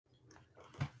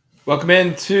Welcome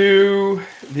into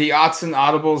the Autzen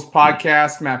Audibles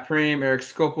Podcast. Matt Preem, Eric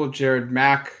Scopel, Jared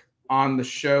Mack on the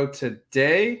show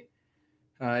today.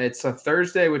 It's a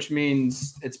Thursday, which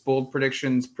means it's bold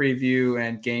predictions, preview,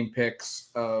 and game picks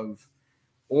of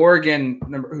Oregon,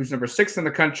 who's number 6 in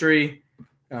the country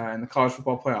in the college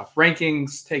football playoff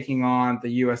rankings, taking on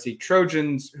the USC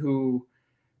Trojans, who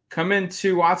come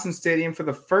into Watson Stadium for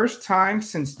the first time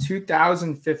since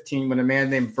 2015 when a man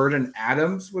named Verdon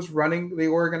Adams was running the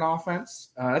Oregon offense.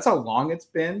 That's how long it's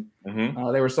been.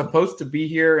 Mm-hmm. They were supposed to be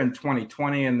here in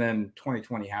 2020, and then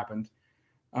 2020 happened.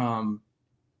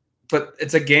 But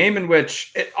it's a game in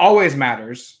which it always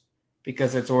matters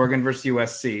because it's Oregon versus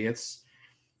USC. It's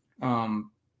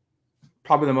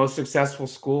probably the most successful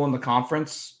school in the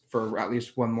conference for at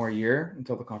least one more year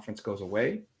until the conference goes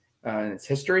away. In its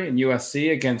history, and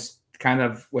USC against kind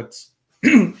of what's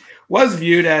was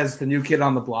viewed as the new kid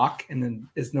on the block and then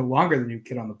is no longer the new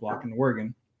kid on the block in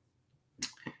Oregon.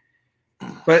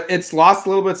 But it's lost a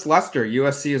little bit its luster.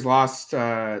 USC has lost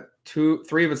 3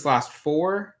 of its last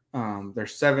 4. They're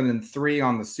 7-3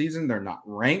 on the season. They're not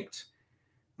ranked.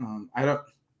 I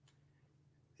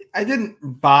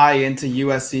didn't buy into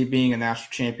USC being a national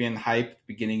champion hype at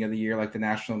the beginning of the year like the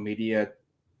national media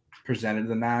presented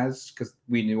them as, because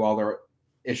we knew all their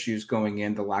issues going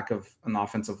in, the lack of an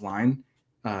offensive line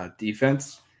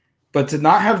defense. But to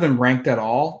not have them ranked at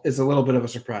all is a little bit of a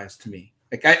surprise to me.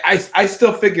 Like I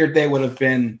still figured they would have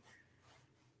been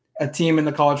a team in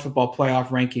the college football playoff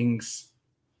rankings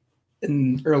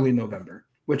in early November,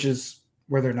 which is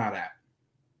where they're not at.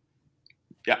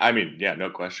 Yeah, no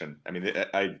question.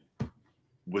 I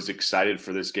was excited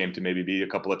for this game to maybe be a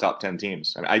couple of top 10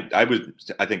 teams.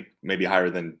 I think maybe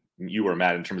higher than you were,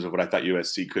 Matt, in terms of what I thought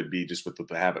USC could be just with what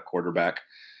they have at quarterback.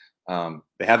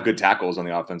 They have good tackles on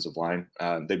the offensive line.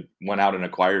 They went out and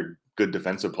acquired good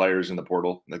defensive players in the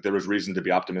portal. Like, there was reason to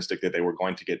be optimistic that they were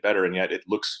going to get better, and yet it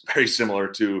looks very similar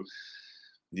to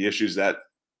the issues that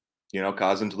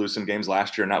caused them to lose some games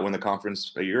last year and not win the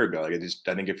conference a year ago.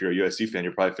 I think if you're a USC fan,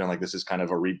 you're probably feeling like this is kind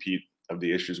of a repeat of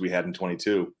the issues we had in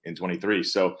 22 and 23.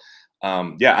 So,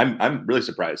 I'm really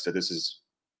surprised that this is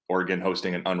Oregon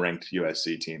hosting an unranked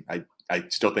USC team. I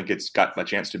still think it's got a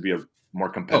chance to be a more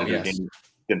competitive game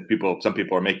than some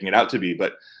people are making it out to be.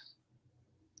 But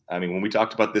when we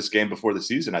talked about this game before the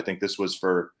season, I think this was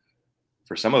for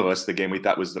some of us the game we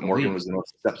thought was that Oregon was the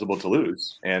most susceptible to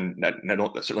lose, and that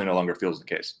certainly no longer feels the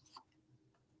case.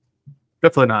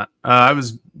 Definitely not. I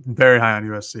was very high on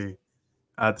USC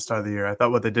at the start of the year. I thought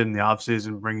what they did in the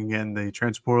offseason, bringing in the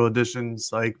transfer portal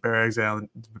additions like Bear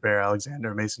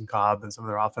Alexander, Mason Cobb, and some of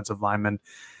their offensive linemen,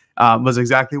 was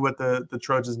exactly what the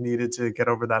Trojans needed to get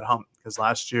over that hump. Because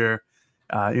last year,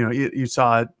 you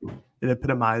saw it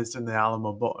epitomized in the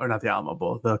Alamo Bowl, or not the Alamo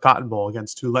Bowl, the Cotton Bowl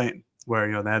against Tulane,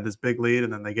 where they had this big lead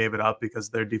and then they gave it up because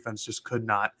their defense just could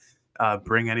not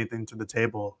bring anything to the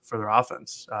table for their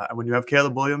offense. And when you have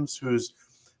Caleb Williams, who's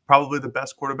probably the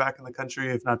best quarterback in the country,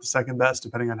 if not the second best,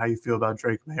 depending on how you feel about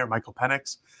Drake May or Michael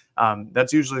Penix,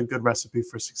 that's usually a good recipe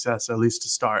for success, at least to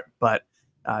start. But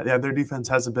their defense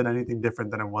hasn't been anything different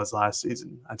than it was last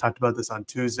season. I talked about this on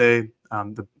Tuesday.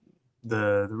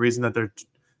 The reason that their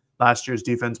last year's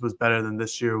defense was better than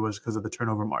this year was because of the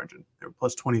turnover margin. They were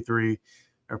plus 23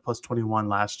 or plus 21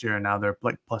 last year, and now they're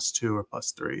like plus 2 or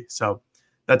plus 3. So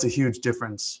that's a huge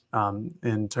difference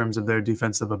in terms of their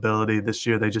defensive ability. This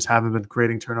year, they just haven't been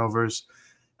creating turnovers.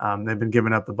 They've been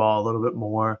giving up the ball a little bit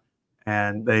more,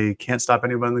 and they can't stop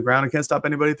anybody on the ground and can't stop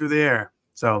anybody through the air.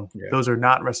 So those are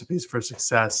not recipes for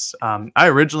success. I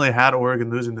originally had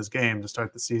Oregon losing this game to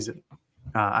start the season.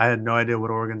 I had no idea what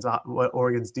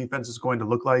Oregon's defense was going to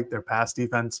look like, their pass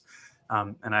defense.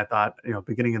 And I thought,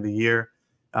 beginning of the year,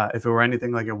 if it were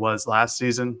anything like it was last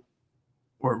season,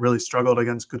 where it really struggled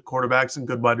against good quarterbacks and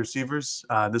good wide receivers,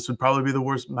 this would probably be the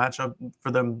worst matchup for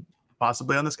them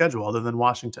possibly on the schedule, other than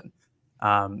Washington.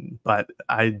 But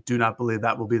I do not believe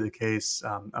that will be the case.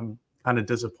 I'm kind of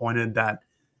disappointed that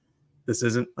this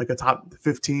isn't like a top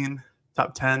 15,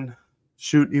 top 10,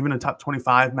 even a top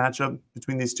 25 matchup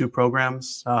between these two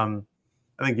programs. I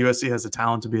think USC has the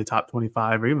talent to be a top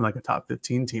 25 or even like a top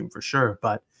 15 team for sure,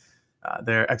 but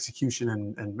their execution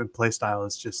and play style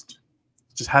is just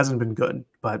hasn't been good.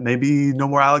 But maybe no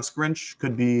more Alex Grinch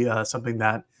could be something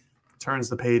that turns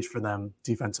the page for them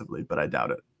defensively, but I doubt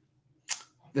it.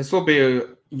 This will be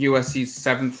USC's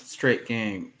 7th straight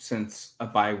game since a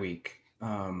bye week.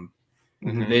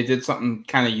 They did something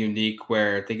kind of unique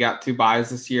where they got 2 byes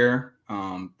this year.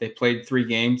 They played 3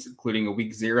 games, including a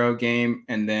week 0 game,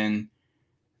 and then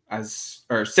 6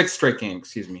 straight games,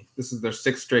 excuse me. This is their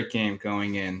 6th straight game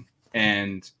going in.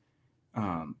 And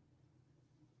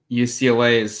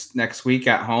UCLA is next week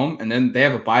at home, and then they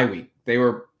have a bye week. They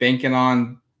were banking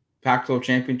on Pac-12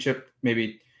 championship,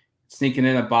 maybe sneaking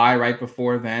in a bye right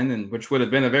before then, and which would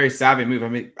have been a very savvy move. I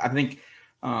mean, I think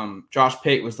Josh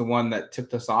Pate was the one that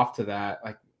tipped us off to that.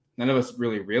 Like, none of us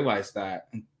really realized that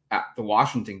at the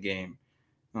Washington game.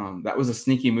 That was a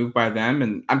sneaky move by them,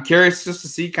 and I'm curious just to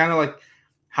see kind of like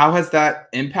how has that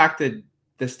impacted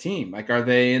this team. Like, are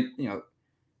they, it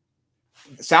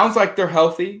sounds like they're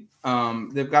healthy.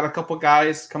 They've got a couple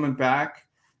guys coming back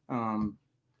from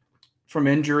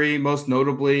injury, most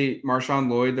notably Marshawn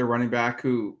Lloyd, their running back,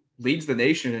 who leads the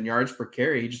nation in yards per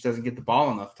carry. He just doesn't get the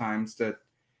ball enough times to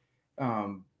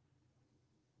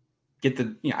get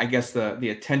the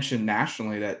attention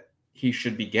nationally that he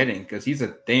should be getting, because he's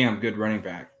a damn good running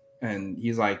back, and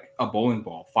he's like a bowling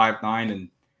ball, 5'9" and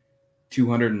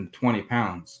 220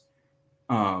 pounds.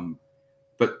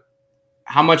 But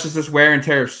how much does this wear and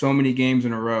tear of so many games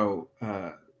in a row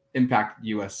impact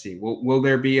USC? Will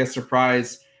there be a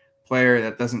surprise player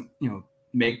that doesn't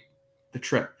make the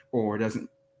trip or doesn't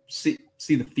see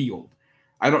the field?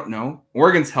 I don't know.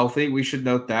 Oregon's healthy. We should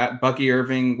note that. Bucky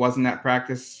Irving wasn't at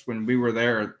practice when we were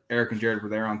there. Eric and Jared were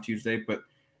there on Tuesday, but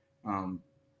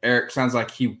Eric sounds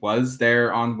like he was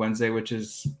there on Wednesday, which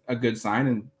is a good sign.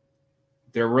 And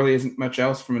there really isn't much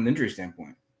else from an injury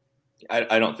standpoint.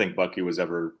 I don't think Bucky was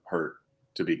ever hurt,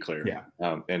 to be clear.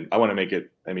 Yeah. And I want to make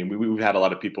it, I mean, we've had a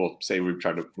lot of people say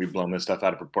we've blown this stuff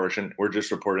out of proportion. We're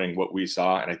just reporting what we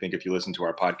saw. And I think if you listen to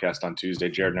our podcast on Tuesday,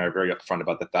 Jared and I are very upfront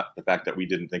about the fact that we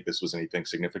didn't think this was anything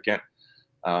significant.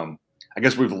 I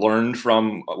guess we've learned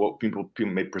from what people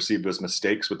may perceive as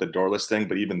mistakes with the Dorless thing,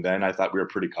 but even then I thought we were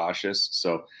pretty cautious.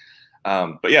 So,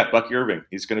 but yeah, Bucky Irving,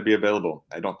 he's going to be available.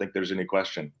 I don't think there's any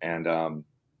question. And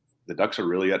the Ducks are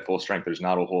really at full strength. There's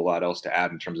not a whole lot else to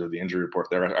add in terms of the injury report.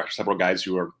 There are several guys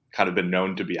who are kind of been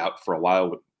known to be out for a while,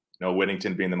 with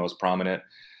Whittington being the most prominent.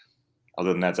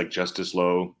 Other than that, it's like Justice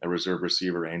Lowe, a reserve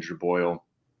receiver, Andrew Boyle,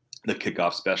 the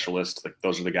kickoff specialist. Like,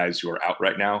 those are the guys who are out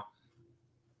right now.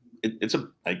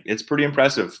 It's pretty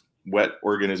impressive what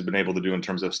Oregon has been able to do in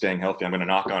terms of staying healthy. I'm going to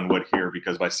knock on wood here,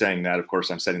 because by saying that, of course,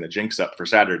 I'm setting the jinx up for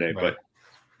Saturday. Right.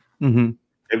 But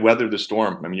it weathered the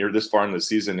storm. I mean, you're this far in the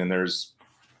season, and there's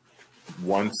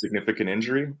one significant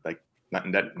injury. Like, that's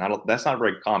not a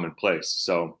very commonplace.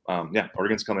 So, yeah,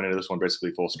 Oregon's coming into this one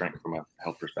basically full strength from a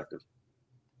health perspective.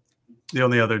 The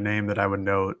only other name that I would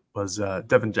note was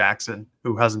Devin Jackson,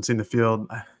 who hasn't seen the field,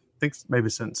 I think maybe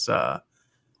since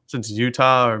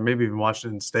Utah or maybe even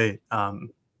Washington State.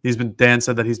 Dan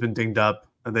said that he's been dinged up,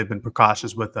 and they've been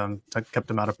precautious with him, kept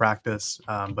him out of practice.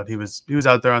 But he was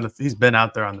out there he's been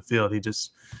out there on the field.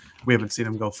 We haven't seen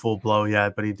him go full blow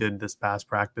yet, but he did this past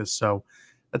practice. So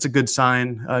that's a good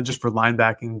sign just for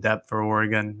linebacking depth for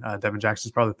Oregon. Devin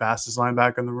Jackson's probably the fastest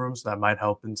linebacker in the room, so that might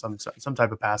help in some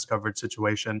type of pass coverage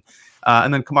situation.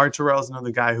 And then Kamari Terrell is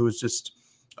another guy who was just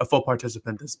a full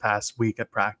participant this past week at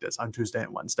practice on Tuesday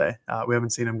and Wednesday. We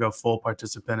haven't seen him go full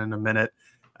participant in a minute.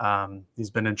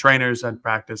 He's been in trainers at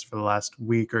practice for the last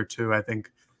week or two, I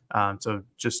think. So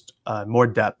just more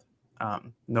depth.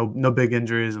 No big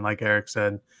injuries, and like Eric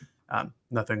said,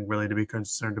 nothing really to be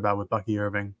concerned about with Bucky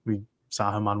Irving. We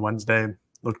saw him on Wednesday,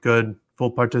 looked good,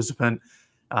 full participant.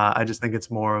 I just think it's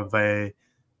more of a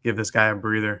give this guy a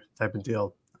breather type of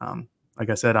deal. Like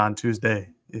I said on Tuesday,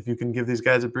 if you can give these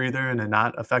guys a breather and it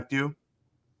not affect you,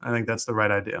 I think that's the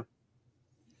right idea.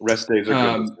 Rest days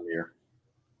are good this year.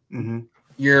 Mm-hmm.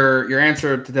 Your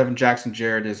answer to Devin Jackson,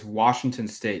 Jared, is Washington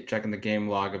State. Checking the game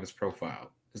log of his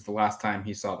profile is the last time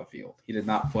he saw the field. He did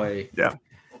not play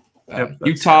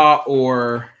Utah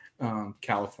or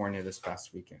California this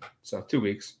past weekend. So 2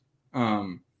 weeks.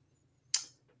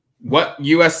 What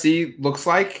USC looks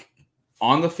like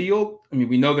on the field, I mean,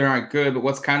 we know they're not good, but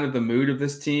what's kind of the mood of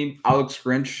this team? Alex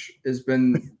Grinch has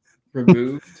been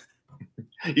removed.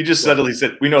 You just subtly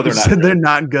said, we know they're not good. They're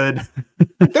not good.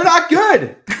 They're not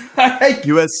good. Like,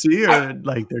 USC or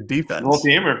like their defense? Whole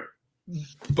team or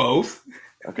both.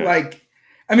 Okay. Like,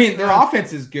 I mean, their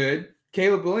offense is good.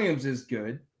 Caleb Williams is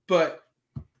good, but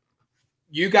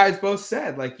you guys both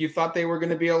said like you thought they were going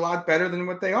to be a lot better than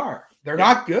what they are. They're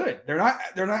not good. They're not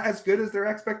as good as their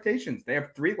expectations. They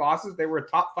have 3 losses. They were a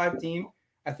top 5 team,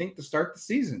 I think, to start the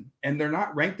season, and they're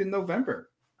not ranked in November.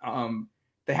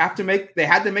 They had to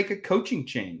make a coaching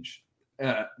change.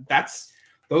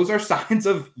 Those are signs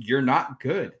of you're not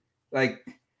good. Like,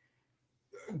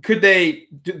 do they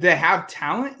have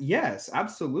talent? Yes,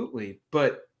 absolutely.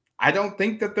 But I don't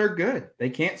think that they're good. They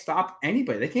can't stop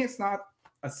anybody. They can't stop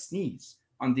a sneeze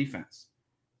on defense.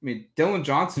 I mean, Dylan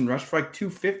Johnson rushed for like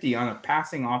 250 on a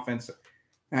passing offense.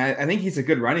 I think he's a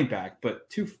good running back, but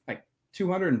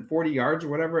 240 yards or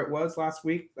whatever it was last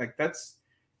week. Like, that's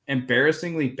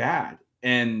embarrassingly bad.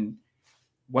 And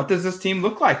what does this team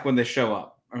look like when they show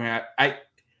up? I mean,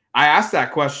 I asked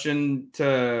that question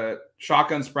to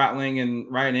Shotgun Spratling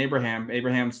and Ryan Abraham.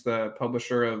 Abraham's the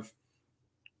publisher of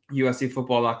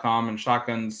USCFootball.com, and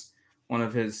Shotgun's one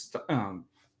of his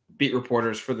beat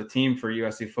reporters for the team for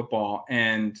USC football.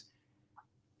 And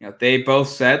they both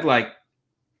said like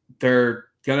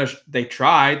they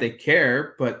try, they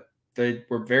care, but they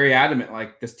were very adamant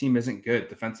like this team isn't good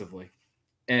defensively.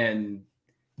 And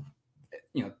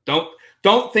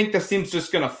don't think this team's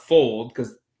just gonna fold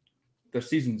because their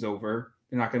season's over.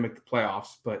 They're not gonna make the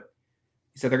playoffs. But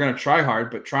he said they're gonna try hard,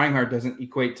 but trying hard doesn't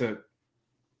equate to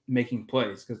making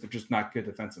plays because they're just not good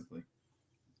defensively.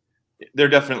 There are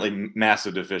definitely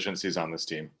massive deficiencies on this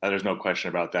team. There's no question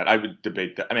about that. I would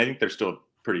debate that. I mean, I think they're still a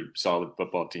pretty solid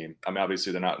football team. I mean,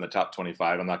 obviously they're not in the top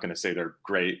 25. I'm not going to say they're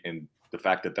great, and the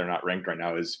fact that they're not ranked right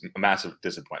now is a massive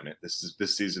disappointment.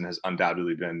 This season has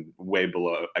undoubtedly been way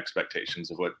below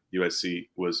expectations of what USC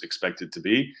was expected to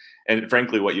be, and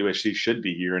frankly, what USC should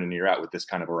be year in and year out with this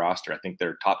kind of a roster. I think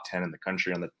they're top 10 in the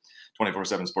country on the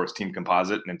 24/7 Sports team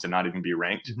composite, and to not even be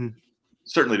ranked,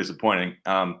 certainly disappointing.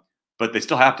 But they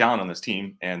still have talent on this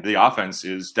team, and the offense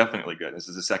is definitely good. This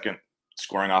is the second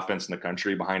scoring offense in the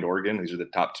country behind Oregon. These are the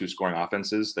top 2 scoring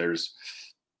offenses. There's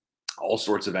all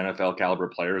sorts of NFL caliber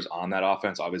players on that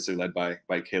offense, obviously led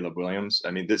by Caleb Williams.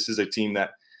 I mean, this is a team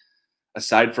that,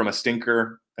 aside from a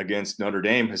stinker against Notre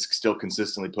Dame, has still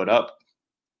consistently put up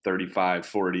 35,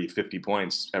 40, 50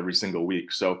 points every single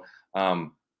week. So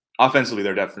offensively,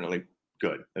 they're definitely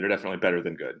good. They're definitely better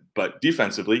than good. But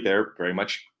defensively, they're very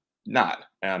much not.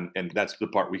 And that's the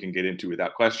part we can get into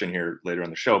without question here later on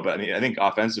the show. But I mean, I think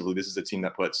offensively, this is a team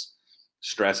that puts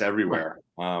stress everywhere.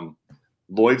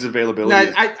 Lloyd's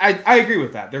availability. No, I agree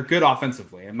with that. They're good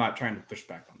offensively. I'm not trying to push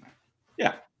back on that.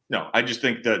 Yeah, no, I just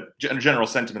think the general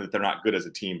sentiment that they're not good as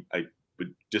a team, I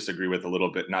would disagree with a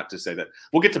little bit. Not to say that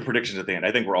we'll get to predictions at the end.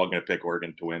 I think we're all going to pick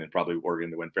Oregon to win, and probably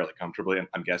Oregon to win fairly comfortably,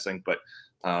 I'm guessing. But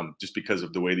just because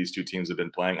of the way these two teams have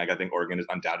been playing, like I think Oregon is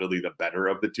undoubtedly the better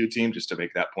of the two teams. Just to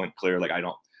make that point clear,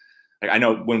 I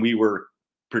know when we were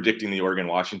predicting the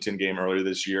Oregon-Washington game earlier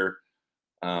this year,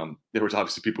 there was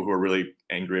obviously people who were really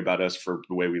angry about us for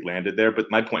the way we landed there. But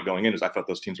my point going in is I thought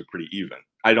those teams are pretty even.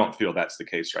 I don't feel that's the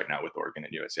case right now with Oregon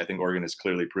and USC. I think Oregon has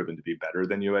clearly proven to be better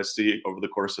than USC over the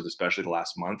course of especially the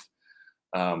last month.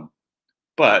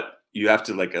 But you have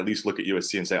to at least look at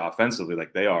USC and say offensively,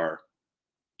 they are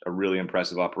a really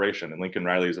impressive operation. And Lincoln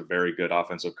Riley is a very good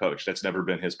offensive coach. That's never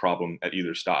been his problem at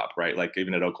either stop, right?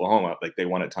 Even at Oklahoma, they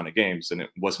won a ton of games, and it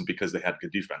wasn't because they had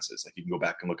good defenses. You can go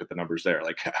back and look at the numbers there.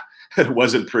 It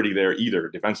wasn't pretty there either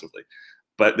defensively,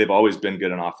 but they've always been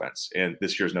good on offense. And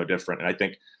this year's no different. And I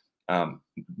think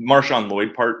Marshawn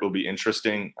Lloyd part will be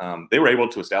interesting. They were able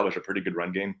to establish a pretty good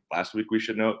run game last week, we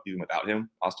should note, even without him.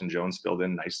 Austin Jones filled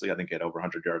in nicely. I think he had over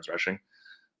 100 yards rushing.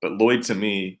 But Lloyd, to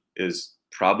me, is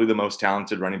probably the most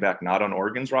talented running back not on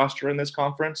Oregon's roster in this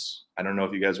conference. I don't know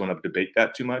if you guys want to debate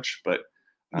that too much, but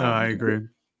no, I agree.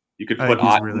 You could put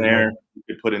Ott in there. You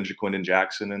could put in Jaquindon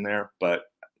Jackson in there, but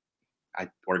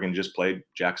Oregon just played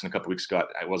Jackson a couple weeks ago.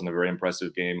 It wasn't a very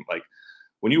impressive game.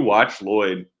 When you watch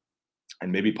Lloyd,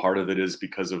 and maybe part of it is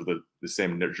because of the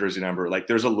same jersey number,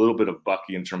 there's a little bit of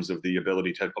Bucky in terms of the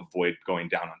ability to avoid going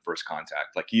down on first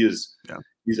contact. He's an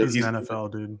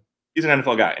NFL dude. He's an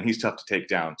NFL guy, and he's tough to take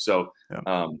down. So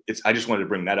I just wanted to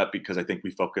bring that up because I think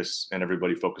we focus, and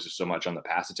everybody focuses so much on the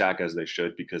pass attack, as they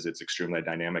should, because it's extremely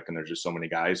dynamic and there's just so many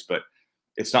guys. But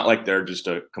it's not like they're just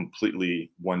a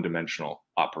completely one-dimensional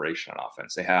operation on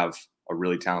offense. They have a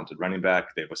really talented running back.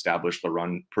 They've established the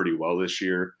run pretty well this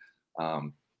year.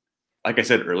 Like I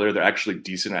said earlier, they're actually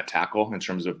decent at tackle in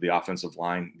terms of the offensive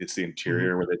line. It's the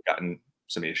interior where they've gotten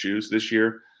some issues this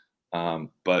year.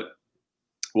 But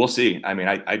we'll see. I mean,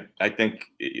 I think,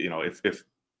 if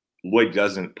Lloyd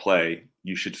doesn't play,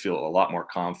 you should feel a lot more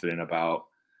confident about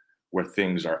where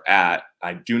things are at.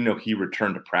 I do know he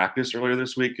returned to practice earlier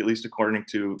this week, at least according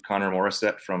to Connor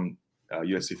Morissette from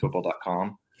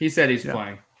USCFootball.com. He said he's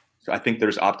playing. So I think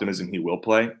there's optimism he will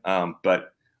play.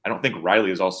 But I don't think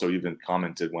Riley has also even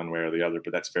commented one way or the other,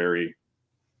 but that's very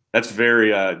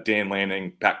Dan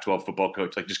Lanning, Pac-12 football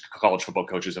coach, just college football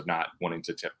coaches of not wanting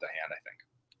to tip the hand, I think.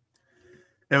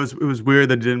 It was weird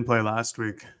that he didn't play last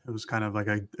week. It was kind of like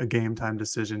a game time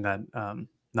decision that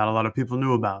not a lot of people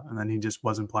knew about, and then he just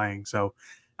wasn't playing. So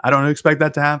I don't expect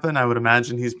that to happen. I would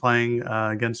imagine he's playing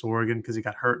against Oregon because he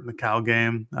got hurt in the Cal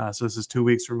game. So this is 2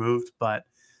 weeks removed, but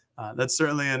that's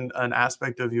certainly an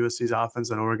aspect of USC's offense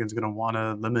that Oregon's going to want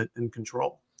to limit and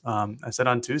control. I said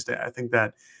on Tuesday, I think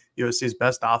that USC's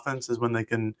best offense is when they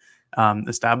can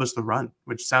establish the run,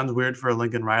 which sounds weird for a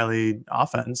Lincoln Riley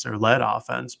offense or led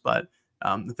offense, but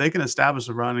if they can establish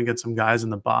a run and get some guys in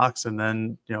the box and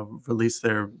then, release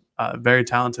their very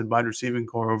talented wide receiving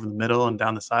core over the middle and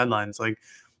down the sidelines, like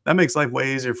that makes life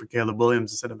way easier for Caleb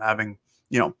Williams instead of having,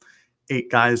 8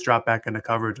 guys drop back into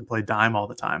coverage and play dime all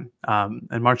the time. And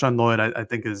Marshawn Lloyd, I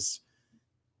think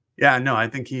I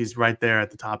think he's right there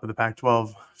at the top of the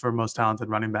Pac-12 for most talented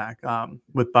running back.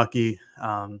 With Bucky,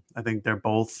 I think they're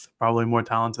both probably more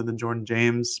talented than Jordan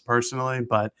James personally,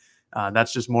 but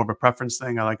that's just more of a preference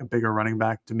thing. I like a bigger running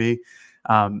back to me.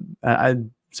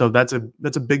 So that's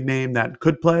a big name that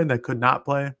could play, that could not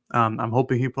play. I'm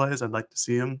hoping he plays. I'd like to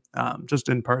see him just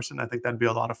in person. I think that'd be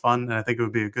a lot of fun, and I think it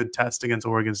would be a good test against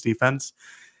Oregon's defense.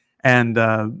 And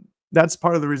that's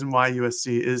part of the reason why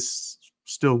USC is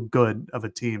still good of a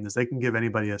team, is they can give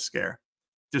anybody a scare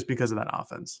just because of that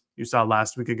offense. You saw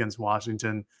last week against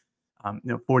Washington,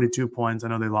 42 points. I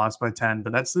know they lost by 10,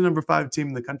 but that's the number 5 team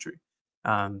in the country.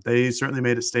 They certainly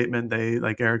made a statement. They,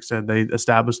 like Eric said, they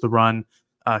established the run.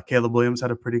 Caleb Williams had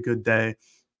a pretty good day.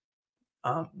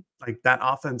 Like that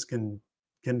offense can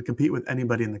compete with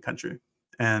anybody in the country.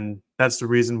 And that's the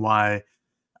reason why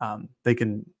they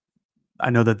can. I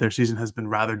know that their season has been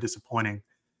rather disappointing,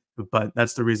 but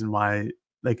that's the reason why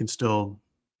they can still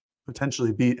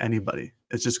potentially beat anybody.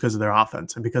 It's just because of their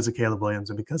offense and because of Caleb Williams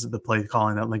and because of the play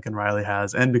calling that Lincoln Riley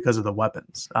has and because of the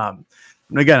weapons. And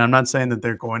again, I'm not saying that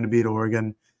they're going to beat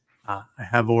Oregon. I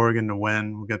have Oregon to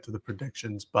win. We'll get to the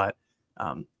predictions, but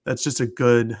that's just a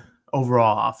good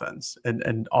overall offense.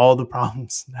 And all the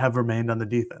problems have remained on the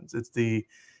defense. It's the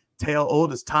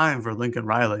oldest time for Lincoln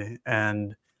Riley.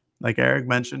 And like Eric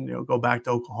mentioned, go back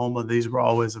to Oklahoma. These were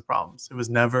always the problems. It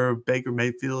was never Baker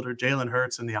Mayfield or Jalen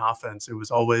Hurts in the offense. It was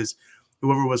always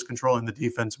whoever was controlling the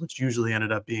defense, which usually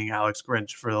ended up being Alex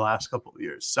Grinch for the last couple of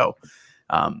years. So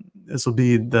this will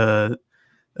be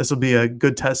a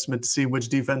good testament to see which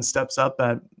defense steps up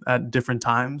at different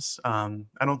times. I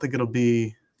don't think it'll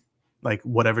be like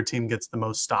whatever team gets the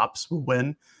most stops will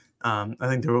win. I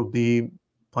think there will be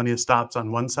plenty of stops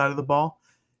on one side of the ball.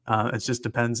 It just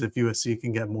depends if USC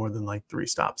can get more than like 3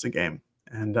 stops a game.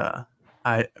 And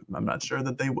I'm not sure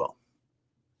that they will.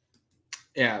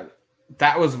 Yeah,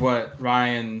 that was what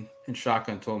Ryan and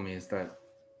Shotgun told me, is that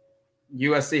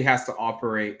USC has to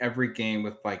operate every game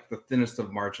with like the thinnest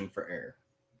of margin for error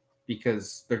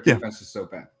because their defense is so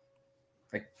bad.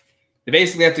 Like they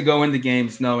basically have to go into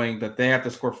games knowing that they have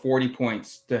to score 40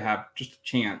 points to have just a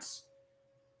chance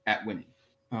at winning.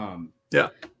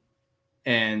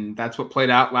 And that's what played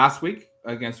out last week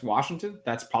against Washington.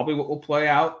 That's probably what will play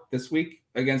out this week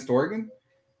against Oregon.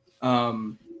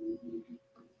 I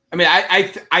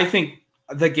think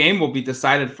the game will be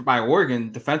decided by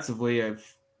Oregon defensively of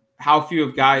how few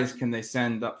of guys can they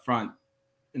send up front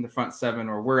in the front 7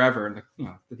 or wherever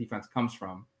the defense comes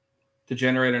from to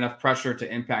generate enough pressure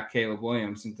to impact Caleb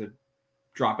Williams and to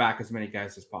drop back as many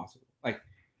guys as possible. Like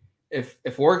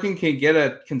if Oregon can get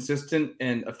a consistent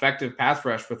and effective pass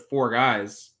rush with 4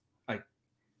 guys, like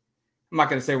I'm not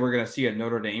going to say we're going to see a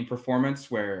Notre Dame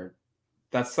performance where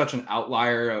that's such an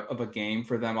outlier of a game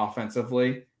for them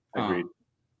offensively. Agreed.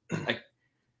 Like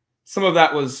some of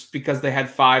that was because they had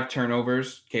 5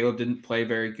 turnovers. Caleb didn't play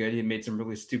very good. He made some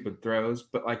really stupid throws,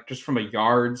 but like just from a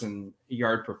yards and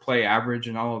yard per play average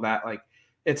and all of that, like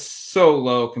it's so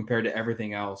low compared to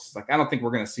everything else. Like I don't think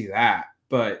we're going to see that,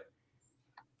 but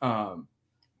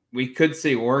we could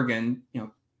see Oregon,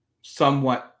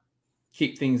 somewhat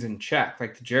keep things in check.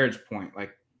 Like to Jared's point,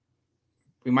 like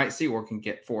we might see Oregon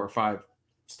get 4 or 5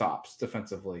 stops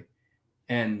defensively,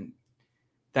 and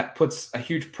that puts a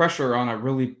huge pressure on a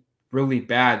really, really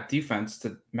bad defense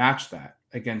to match that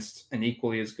against an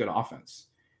equally as good offense.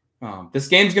 This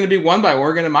game's going to be won by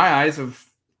Oregon in my eyes of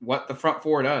what the front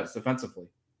 4 does defensively.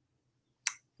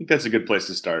 I think that's a good place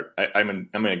to start. I'm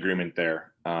in agreement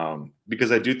there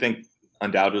because I do think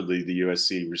undoubtedly the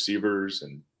USC receivers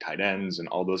and tight ends and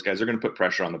all those guys are going to put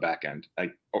pressure on the back end.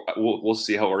 Like we'll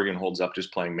see how Oregon holds up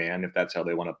just playing man if that's how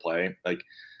they want to play. Like,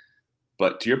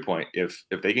 but to your point, if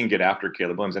they can get after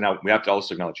Caleb Williams, and now we have to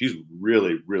also acknowledge he's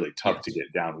really, really tough to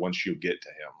get down once you get to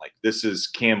him. Like this is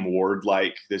Cam Ward.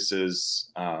 Like this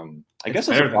is, I guess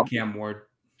better than Cam Ward.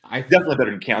 Definitely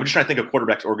better than Cam. I'm just trying to think of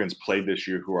quarterbacks Oregon's played this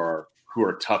year who are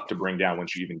tough to bring down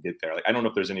once you even get there. Like I don't know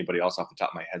if there's anybody else off the top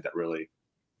of my head that really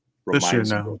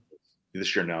reminds me.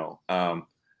 This year, no.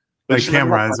 Like Cam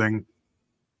Rising,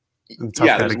 tough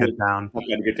guy to get down. Tough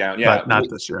guy to get down. Yeah, but not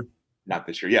this year. Not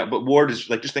this year. Yeah, but Ward is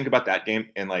like, just think about that game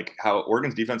and like how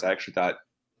Oregon's defense, I actually thought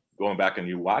going back and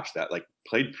you watch that, like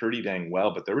played pretty dang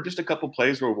well, but there were just a couple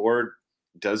plays where Ward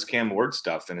does Cam Ward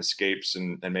stuff and escapes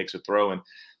and makes a throw. And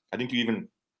I think you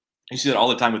see that all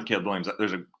the time with Caleb Williams.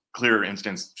 There's a clear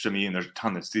instance to me, and there's a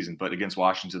ton this season, but against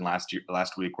Washington last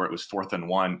week where it was 4th and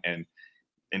 1 and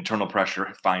internal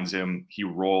pressure finds him, he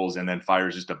rolls and then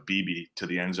fires just a BB to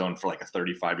the end zone for like a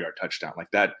 35-yard touchdown.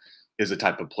 Like that is a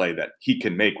type of play that he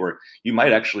can make where you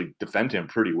might actually defend him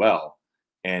pretty well,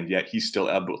 and yet he's still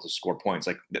able to score points.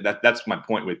 Like that's my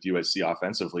point with USC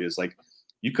offensively is like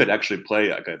you could actually play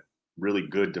like a really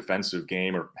good defensive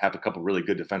game or have a couple really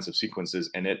good defensive sequences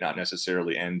and it not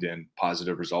necessarily end in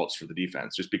positive results for the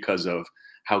defense just because of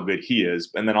how good he is.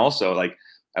 And then also, like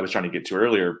I was trying to get to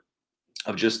earlier,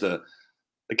 of just the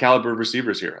caliber of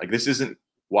receivers here. Like this isn't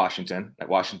Washington. Like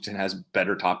Washington has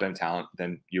better top end talent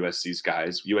than USC's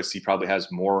guys. USC probably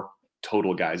has more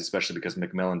total guys, especially because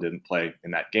McMillan didn't play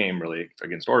in that game really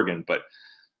against Oregon. But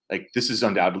like this is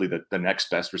undoubtedly the next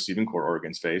best receiving core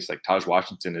Oregon's faced. Like Taj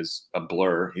Washington is a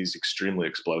blur. He's extremely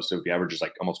explosive. He averages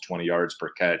like almost 20 yards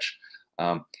per catch.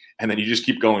 And then you just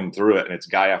keep going through it and it's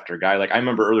guy after guy. Like I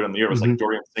remember earlier in the year, it was like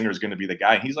Dorian Singer is going to be the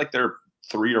guy. He's like their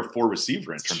 3 or 4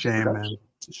 receiver in terms of production.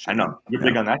 I know you're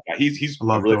big on that guy. He's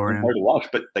really fun to watch,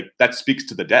 but like that speaks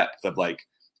to the depth of like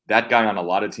that guy on a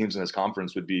lot of teams in this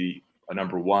conference would be a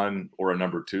number 1 or a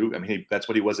number 2. I mean, that's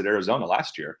what he was at Arizona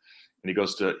last year, and he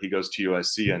goes to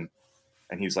USC and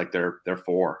he's like their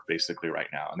 4 basically right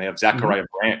now. And they have Zachariah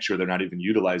Branch, who they're not even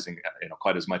utilizing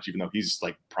quite as much, even though he's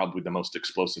like probably the most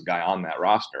explosive guy on that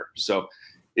roster. So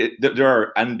there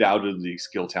are undoubtedly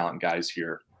skill talent guys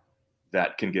here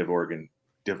that can give Oregon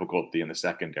difficulty in the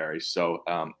secondary. So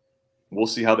we'll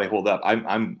see how they hold up.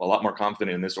 I'm a lot more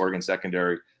confident in this Oregon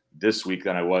secondary this week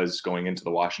than I was going into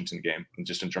the Washington game,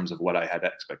 just in terms of what I had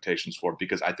expectations for,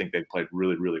 because I think they've played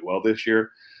really, really well this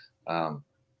year.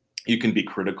 You can be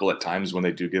critical at times when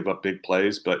they do give up big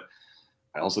plays, but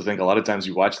I also think a lot of times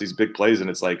you watch these big plays and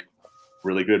it's like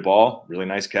really good ball, really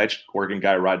nice catch, Oregon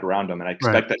guy ride around them. And I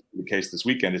expect that to be the case this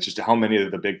weekend. It's just how many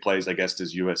of the big plays, I guess,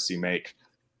 does USC make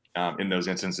in those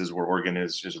instances where Oregon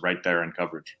is right there in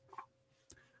coverage.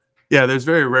 Yeah, there's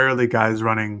very rarely guys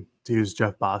running, to use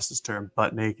Jeff Boss's term,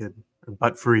 butt naked or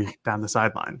butt free down the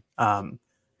sideline.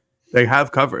 They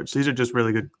have coverage. These are just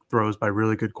really good throws by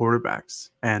really good quarterbacks.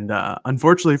 And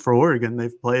unfortunately for Oregon,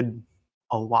 they've played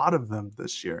a lot of them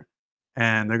this year.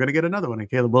 And they're going to get another one in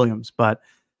Caleb Williams. But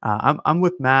I'm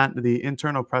with Matt. The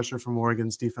internal pressure from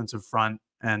Oregon's defensive front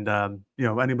and,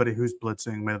 anybody who's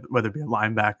blitzing, whether it be a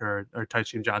linebacker or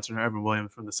Tycheem Johnson or Evan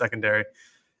Williams from the secondary,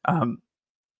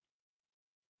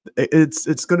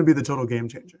 it's going to be the total game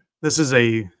changer. This is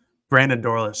a Brandon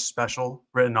Dorlus special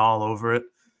written all over it.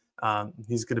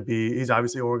 He's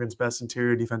obviously Oregon's best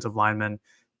interior defensive lineman,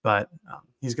 but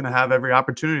he's going to have every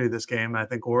opportunity this game. I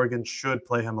think Oregon should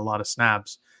play him a lot of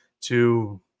snaps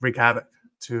to wreak havoc,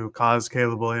 to cause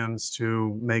Caleb Williams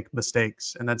to make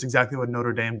mistakes. And that's exactly what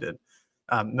Notre Dame did.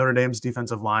 Notre Dame's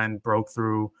defensive line broke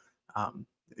through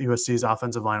USC's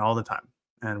offensive line all the time.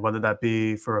 And whether that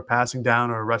be for a passing down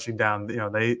or a rushing down,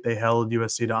 they held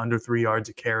USC to under 3 yards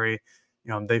a carry.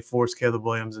 They forced Caleb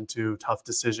Williams into tough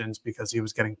decisions because he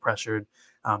was getting pressured.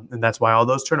 And that's why all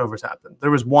those turnovers happened.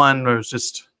 There was one where it was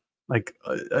just like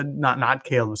not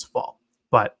Caleb's fault.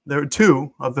 But there were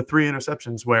 2 of the 3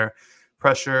 interceptions where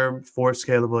pressure forced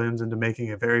Caleb Williams into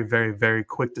making a very, very, very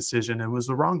quick decision. It was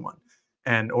the wrong one.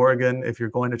 And Oregon, if you're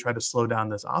going to try to slow down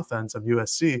this offense of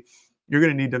USC, you're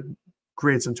going to need to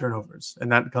create some turnovers.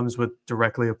 And that comes with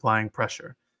directly applying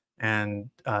pressure. And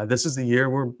this is the year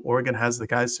where Oregon has the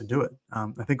guys to do it.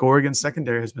 I think Oregon's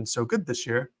secondary has been so good this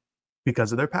year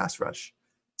because of their pass rush.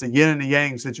 It's a yin and a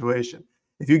yang situation.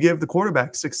 If you give the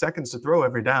quarterback 6 seconds to throw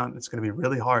every down, it's going to be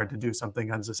really hard to do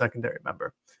something as a secondary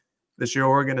member. This year,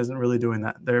 Oregon isn't really doing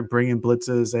that. They're bringing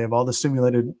blitzes. They have all the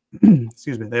simulated,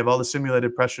 they have all the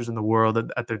simulated pressures in the world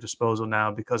at their disposal now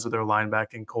because of their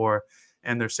linebacking core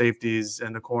and their safeties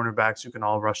and the cornerbacks who can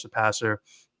all rush the passer.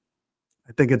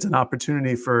 I think it's an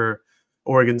opportunity for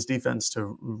Oregon's defense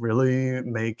to really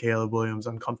make Caleb Williams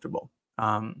uncomfortable.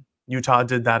 Utah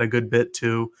did that a good bit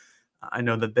too. I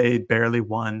know that they barely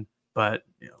won, but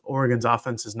Oregon's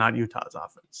offense is not Utah's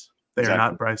offense. They are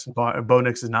not Bryson Barnes. Bo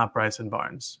Nix is not Bryson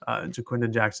Barnes.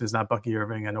 Jaquindon Jackson is not Bucky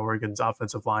Irving, and Oregon's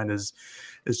offensive line is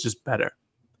just better.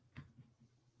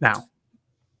 Now,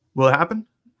 will it happen?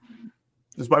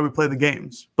 This is why we play the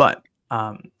games. But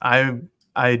I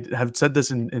have said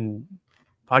this in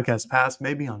podcasts past,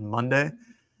 maybe on Monday,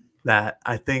 that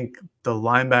I think the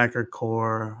linebacker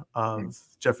core of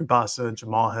Jeffrey Bassa,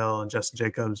 Jamal Hill, and Justin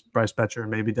Jacobs, Bryce Betcher,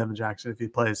 and maybe Devin Jackson if he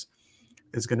plays,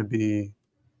 is going to be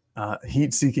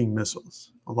heat-seeking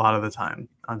missiles a lot of the time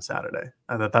on Saturday.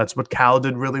 That's what Cal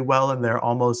did really well in their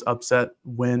almost upset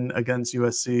win against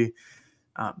USC.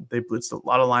 They blitzed a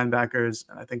lot of linebackers,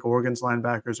 and I think Oregon's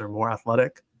linebackers are more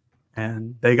athletic,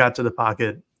 and they got to the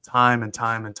pocket time and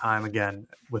time and time again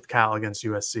with Cal against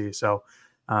USC. So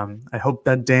I hope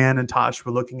that Dan and Tosh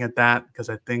were looking at that, because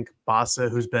I think Bassa,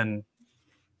 who's been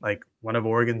like one of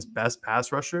Oregon's best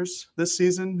pass rushers this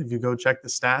season, if you go check the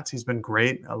stats, he's been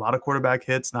great. A lot of quarterback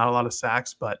hits, not a lot of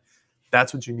sacks, but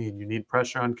that's what you need. You need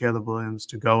pressure on Caleb Williams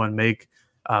to go and make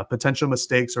potential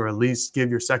mistakes, or at least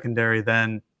give your secondary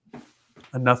then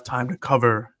enough time to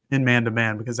cover in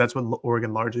man-to-man, because that's what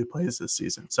Oregon largely plays this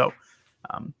season. So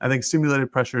I think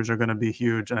simulated pressures are going to be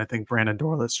huge, and I think Brandon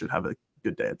Dorlus should have a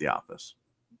good day at the office.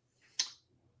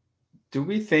 Do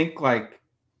we think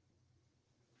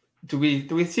do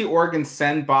we see Oregon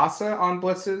send Bassa on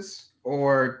blitzes,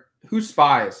 or who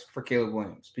spies for Caleb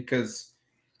Williams? Because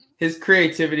his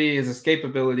creativity, his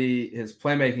escapability, his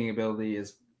playmaking ability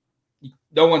is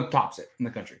no one tops it in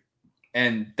the country,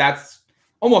 and that's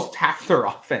almost half their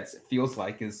offense. It feels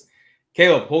like is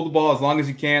Caleb, hold the ball as long as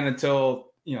you can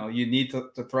until you need to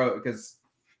throw it, because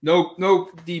no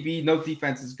DB, no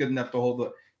defense is good enough to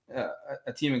hold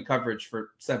a team in coverage for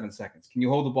 7 seconds. Can you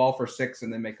hold the ball for 6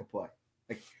 and then make a play?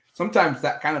 Like sometimes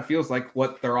that kind of feels like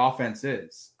what their offense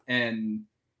is. And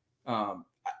I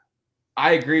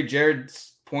agree,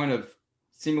 Jared's point of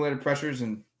simulated pressures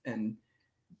and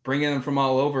bringing them from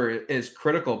all over is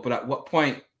critical. But at what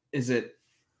point is it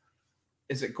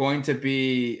going to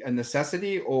be a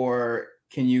necessity, or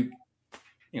can you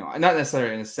not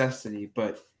necessarily a necessity,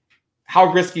 but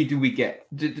how risky do we get?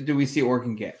 Do we see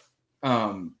Oregon get?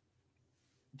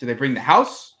 Do they bring the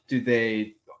house? Do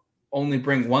they only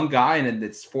bring one guy and then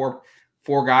it's four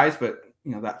guys, but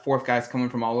that fourth guy's coming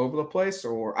from all over the place?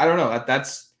 Or I don't know.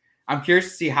 I'm curious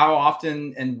to see how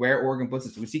often and where Oregon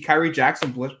blitzes. Do we see Kyrie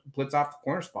Jackson blitz off the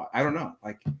corner spot? I don't know.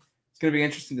 It's going to be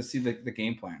interesting to see the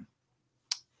game plan.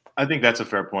 I think that's a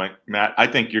fair point, Matt. I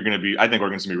think Oregon's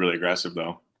going to be really aggressive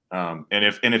though. And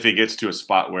if it gets to a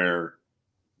spot where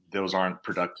those aren't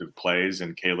productive plays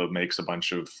and Caleb makes a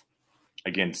bunch of,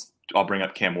 again, I'll bring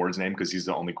up Cam Ward's name because he's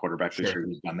the only quarterback this year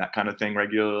who's done that kind of thing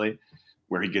regularly,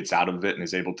 where he gets out of it and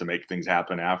is able to make things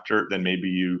happen after, then maybe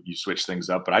you switch things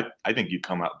up. But I think you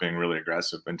come out being really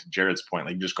aggressive. And to Jared's point,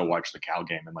 you just go watch the Cal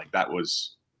game, and that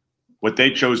was what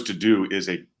they chose to do is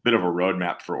a bit of a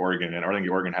roadmap for Oregon. And I think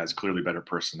Oregon has clearly better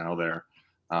personnel there,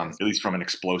 at least from an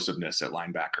explosiveness at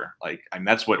linebacker.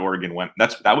 That's what Oregon went.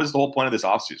 That was the whole point of this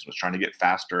offseason, was trying to get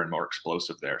faster and more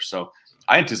explosive there. So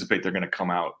I anticipate they're going to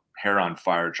come out hair on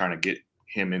fire, trying to get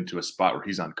him into a spot where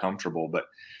he's uncomfortable. But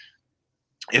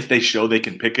if they show they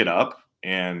can pick it up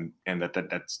and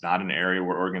that's not an area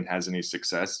where Oregon has any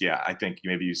success, I think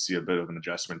maybe you see a bit of an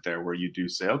adjustment there where you do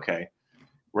say, okay,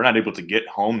 we're not able to get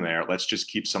home there. Let's just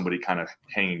keep somebody kind of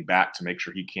hanging back to make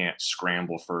sure he can't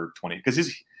scramble for 20. Because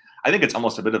I think it's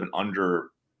almost a bit of an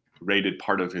underrated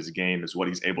part of his game is what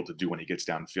he's able to do when he gets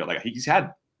downfield.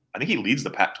 I think he leads the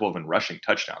Pac-12 in rushing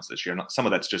touchdowns this year. Some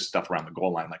of that's just stuff around the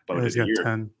goal line, like Bo did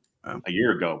a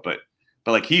year ago.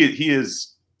 But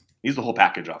he's the whole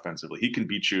package offensively. He can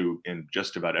beat you in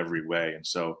just about every way. And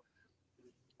so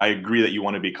I agree that you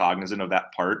want to be cognizant of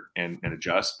that part and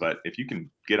adjust. But if you can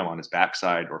get him on his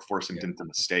backside or force him into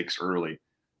mistakes early,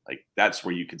 that's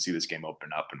where you can see this game open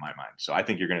up in my mind. So I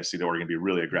think you're going to see the Oregon be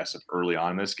really aggressive early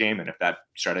on in this game. And if that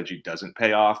strategy doesn't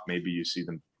pay off, maybe you see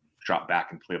them drop back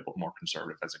and play a bit more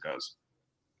conservative as it goes.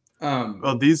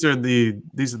 Well, these are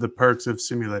the perks of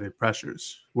simulated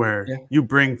pressures, where you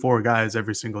bring 4 guys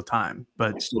every single time,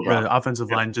 but the offensive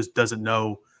line just doesn't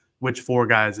know which 4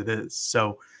 guys it is.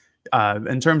 So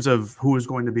in terms of who is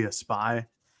going to be a spy,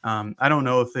 I don't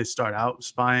know if they start out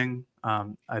spying.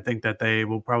 I think that they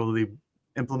will probably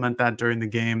implement that during the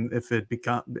game if it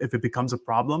becomes a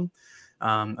problem.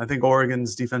 I think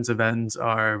Oregon's defensive ends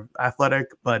are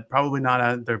athletic, but probably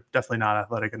not. They're definitely not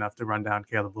athletic enough to run down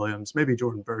Caleb Williams. Maybe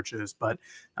Jordan Birch is, but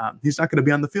he's not going to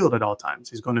be on the field at all times.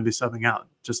 He's going to be subbing out,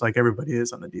 just like everybody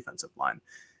is on the defensive line.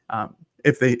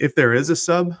 If there is a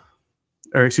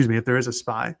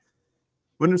spy,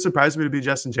 wouldn't it surprise me to be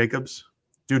Justin Jacobs,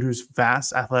 dude who's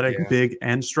fast, athletic, big,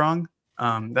 and strong.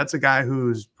 That's a guy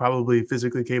who's probably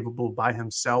physically capable by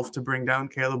himself to bring down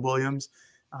Caleb Williams.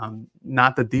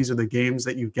 Not that these are the games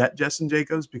that you get Justin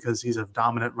Jacobs because he's a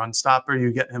dominant run stopper.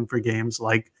 You get him for games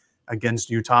like against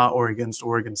Utah or against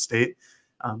Oregon State.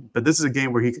 But this is a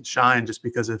game where he could shine just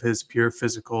because of his pure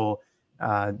physical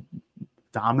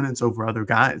dominance over other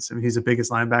guys. I mean, he's the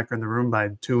biggest linebacker in the room by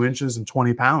 2 inches and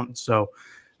 20 pounds. So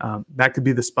that could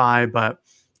be the spy, but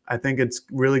I think it's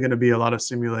really going to be a lot of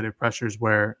simulated pressures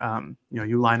where,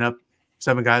 you line up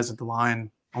 7 guys at the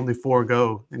line, only 4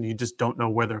 go, and you just don't know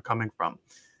where they're coming from.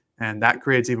 And that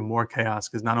creates even more chaos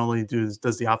because not only does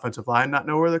the offensive line not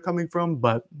know where they're coming from,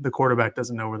 but the quarterback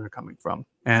doesn't know where they're coming from.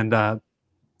 And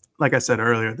like I said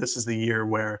earlier, this is the year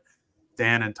where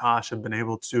Dan and Tosh have been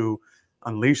able to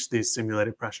unleash these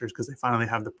simulated pressures because they finally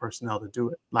have the personnel to do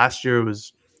it. Last year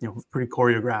was, pretty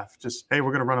choreographed. Just, hey, we're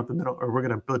going to run up the middle, or we're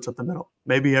going to blitz up the middle.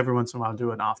 Maybe every once in a while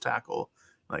do an off tackle,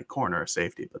 like corner or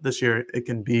safety. But this year it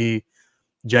can be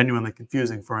genuinely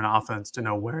confusing for an offense to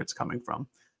know where it's coming from.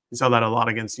 We saw that a lot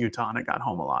against Utah, and it got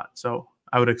home a lot. So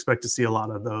I would expect to see a lot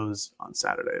of those on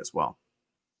Saturday as well.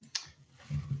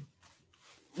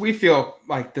 We feel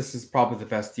like this is probably the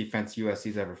best defense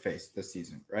USC's ever faced this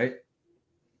season, right?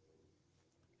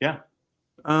 Yeah.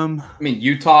 I mean,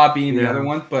 Utah being the other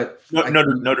one, but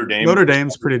Notre Dame. Notre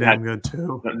Dame's pretty damn good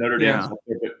too. Notre Dame's up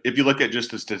there, but if you look at just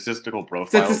the statistical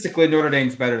profile, statistically, Notre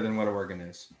Dame's better than what Oregon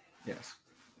is. Yes.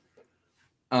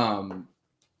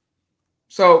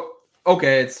 So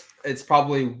okay, it's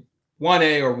probably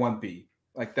 1A or 1B.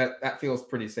 Like that feels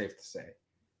pretty safe to say.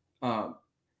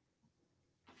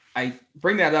 I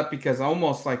bring that up because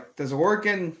almost like, does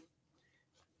Oregon,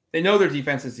 they know their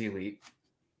defense is elite.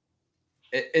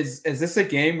 Is this a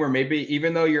game where maybe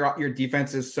even though your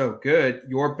defense is so good,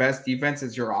 your best defense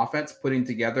is your offense putting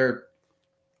together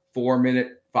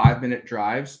 4-minute, 5-minute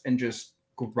drives and just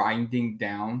grinding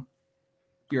down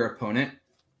your opponent?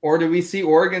 Or do we see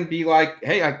Oregon be like,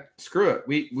 hey, screw it.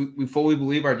 We fully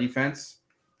believe our defense.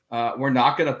 We're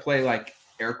not going to play like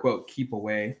air quote keep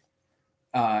away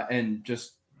and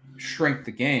just shrink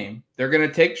the game. They're going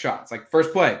to take shots. Like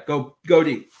first play, go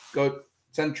deep, go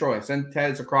send Troy, send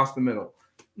Tez across the middle.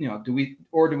 Do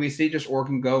we see just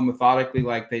Oregon go methodically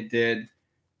like they did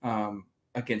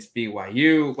against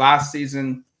BYU last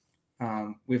season?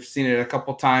 We've seen it a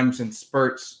couple times in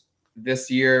spurts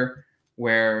this year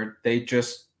where they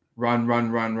just run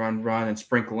and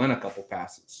sprinkle in a couple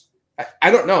passes.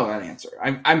 I don't know that answer.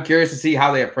 I'm curious to see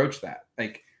how they approach that.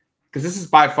 Like, because this is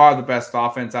by far the best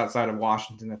offense outside of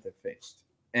Washington that they've faced.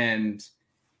 And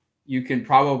you can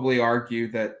probably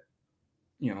argue that,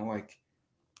 like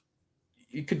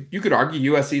you could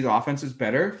argue USC's offense is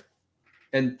better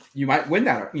and you might win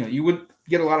that. You would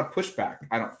get a lot of pushback,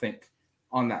 I don't think,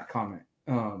 on that comment.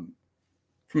 From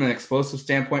an explosive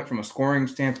standpoint, from a scoring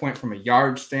standpoint, from a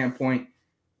yard standpoint,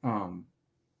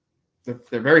 they're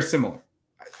very similar.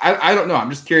 I don't know. I'm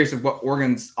just curious of what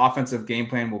Oregon's offensive game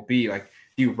plan will be. Like,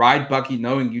 do you ride Bucky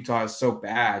knowing Utah is so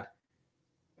bad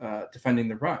defending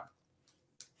the run?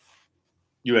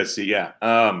 USC, yeah.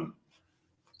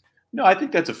 No, I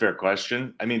think that's a fair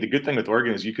question. I mean, the good thing with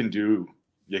Oregon is you can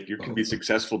be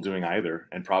successful doing either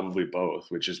and probably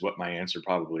both, which is what my answer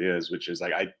probably is, which is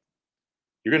like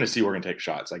you're going to see Oregon take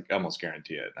shots. I almost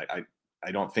guarantee it.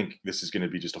 I don't think this is going to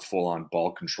be just a full-on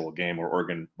ball control game where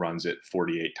Oregon runs it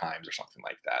 48 times or something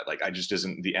like that. Like, I just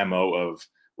isn't the MO of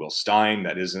Will Stein.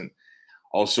 That isn't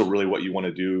also really what you want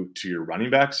to do to your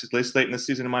running backs late in the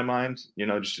season, in my mind.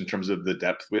 Just in terms of the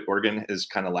depth with Oregon is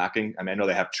kind of lacking. I mean, I know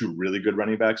they have two really good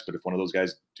running backs, but if one of those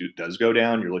guys does go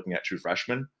down, you're looking at true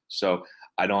freshmen. So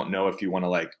I don't know if you want to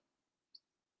like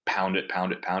pound it.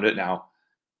 Now,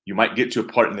 you might get to a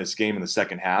part in this game in the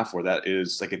second half where that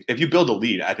is like, if you build a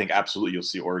lead, I think absolutely you'll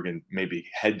see Oregon maybe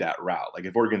head that route. Like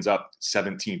if Oregon's up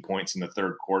 17 points in the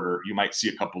third quarter, you might see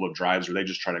a couple of drives where they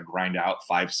just try to grind out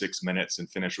 5-6 minutes and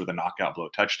finish with a knockout blow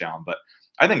touchdown. But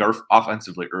I think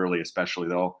offensively early, especially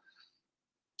they'll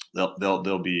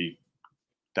be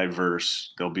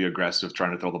diverse. They'll be aggressive,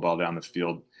 trying to throw the ball down the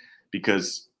field,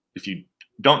 because if you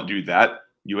don't do that,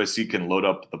 USC can load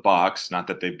up the box. Not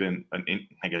that they've been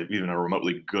even a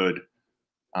remotely good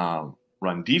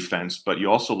run defense, but you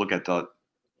also look at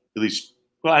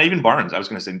even Barnes. I was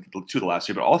going to say two the last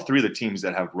year, but all three of the teams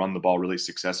that have run the ball really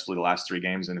successfully the last 3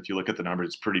 games. And if you look at the numbers,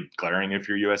 it's pretty glaring if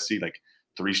you're USC. Like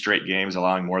 3 straight games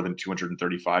allowing more than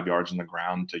 235 yards on the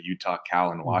ground to Utah,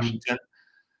 Cal, and Washington.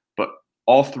 But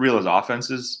all 3 of those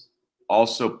offenses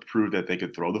also proved that they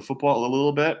could throw the football a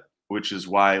little bit, which is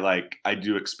why, like, I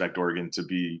do expect Oregon to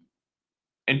be,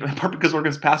 in part because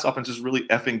Oregon's pass offense is really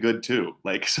effing good too.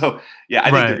 Like, so yeah, I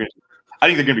think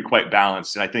they're going to be quite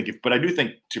balanced. And I think but I do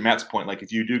think, to Matt's point, like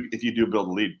if you do build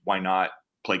a lead, why not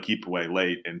play keep away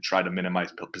late and try to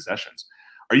minimize possessions?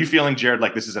 Are you feeling, Jared,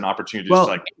 like this is an opportunity to just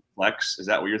like flex? Is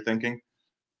that what you're thinking?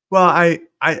 Well,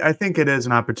 I think it is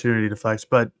an opportunity to flex,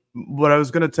 but what I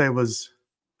was going to say was,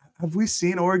 have we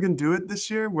seen Oregon do it this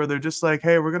year where they're just like,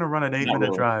 hey, we're going to run an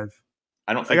 8-minute drive?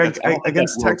 I don't think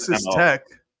against Texas Tech.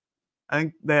 I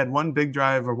think they had one big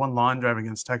drive or one long drive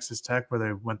against Texas Tech where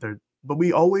they went there. But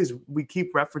we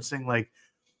keep referencing like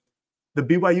the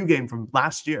BYU game from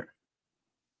last year.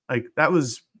 Like that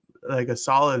was like a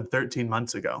solid 13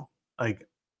 months ago. Like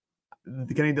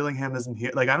Kenny Dillingham isn't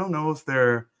here. Like, I don't know if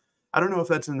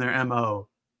that's in their MO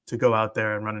to go out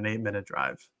there and run an 8-minute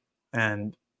drive.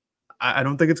 And I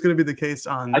don't think it's going to be the case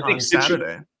on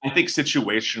Saturday. I think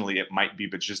situationally it might be,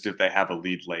 but just if they have a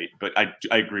lead late. But I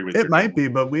agree with it. Might be,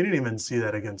 but we didn't even see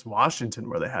that against Washington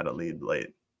where they had a lead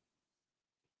late.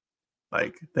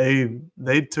 Like they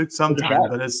took some time,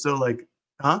 but it's still like,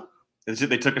 huh?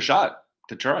 They took a shot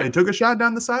to try. They took a shot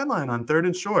down the sideline on 3rd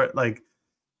and short. Like,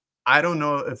 I don't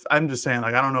know if I'm just saying,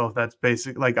 like, I don't know if that's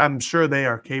basic. Like, I'm sure they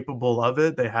are capable of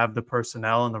it. They have the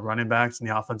personnel and the running backs and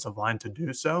the offensive line to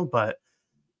do so. But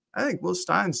I think Will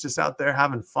Stein's just out there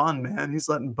having fun, man. He's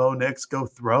letting Bo Nix go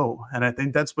throw. And I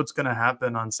think that's what's going to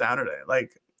happen on Saturday.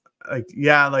 Like,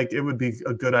 yeah, like it would be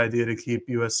a good idea to keep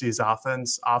USC's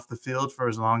offense off the field for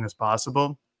as long as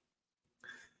possible.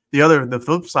 The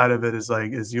flip side of it is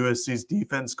USC's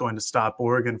defense going to stop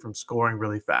Oregon from scoring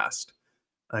really fast?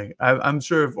 Like, I'm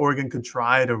sure if Oregon could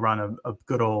try to run a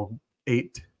good old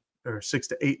 6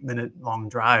 to 8 minute long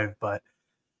drive, but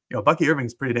Bucky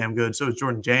Irving's pretty damn good. So is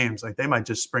Jordan James. Like, they might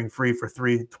just spring free for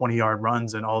 3 20-yard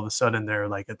runs, and all of a sudden they're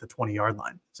like at the 20-yard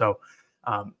line. So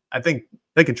I think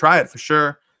they can try it for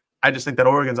sure. I just think that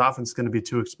Oregon's offense is going to be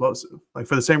too explosive, like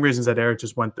for the same reasons that Eric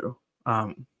just went through.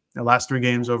 The last 3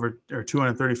 games over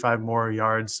 235 more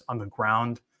yards on the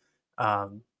ground,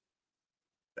 and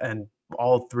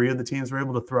all 3 of the teams were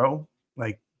able to throw.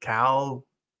 Like Cal,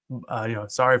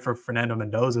 sorry for Fernando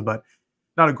Mendoza, but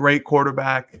not a great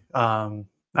quarterback.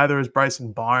 Neither is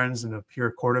Bryson Barnes in a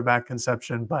pure quarterback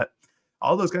conception, but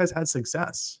all those guys had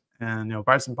success. And,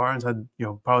 Bryson Barnes had,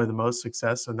 probably the most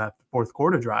success in that 4th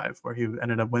quarter drive where he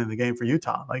ended up winning the game for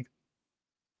Utah. Like,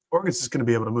 Oregon's just going to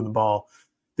be able to move the ball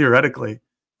theoretically,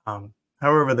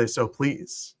 however they so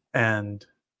please. And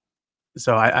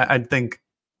so I think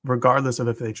regardless of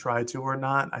if they try to or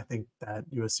not, I think that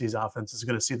USC's offense is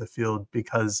going to see the field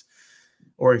because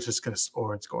Oregon's just going to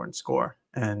score and score and score.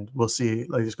 And we'll see,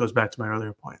 like, this goes back to my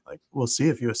earlier point. Like, we'll see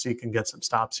if USC can get some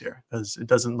stops here because it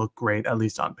doesn't look great, at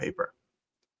least on paper.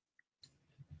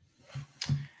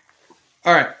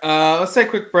 All right, let's take a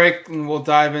quick break and we'll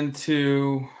dive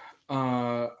into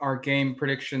our game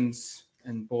predictions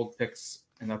and bold picks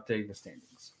and updating the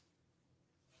standings.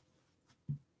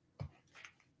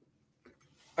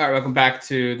 All right, welcome back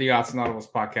to the Autzen Audibles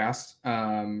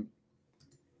Podcast.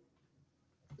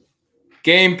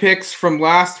 Game picks from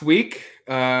last week.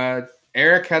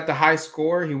 Eric had the high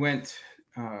score.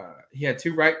 He had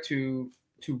 2 right, 2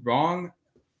 wrong.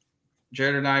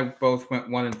 Jared and I both went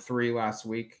 1-3 last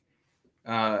week.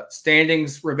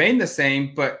 Standings remain the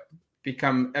same, but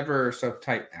become ever so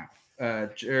tight now.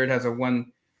 Jared has a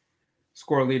 1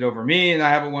 score lead over me, and I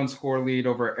have a 1 score lead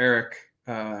over Eric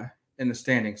in the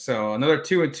standings. So another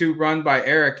 2-2 run by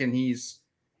Eric, and he's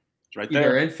right either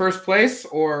there in first place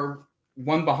or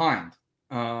 1 behind.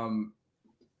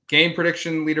 Game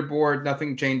prediction leaderboard,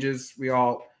 nothing changes. We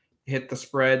all hit the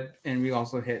spread, and we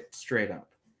also hit straight up.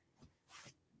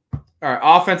 All right,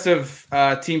 offensive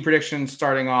team prediction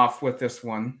starting off with this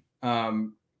one.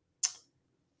 I'm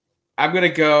going to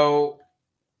go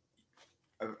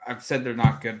 – I've said they're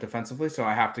not good defensively, so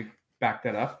I have to back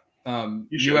that up.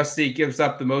 USC gives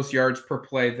up the most yards per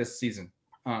play this season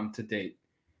to date.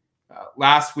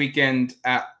 Last weekend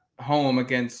at home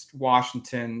against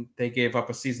Washington, they gave up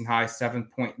a season-high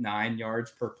 7.9 yards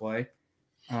per play.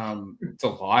 It's a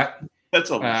lot.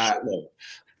 That's a lot.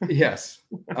 Yes.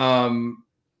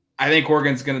 I think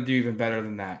Oregon's going to do even better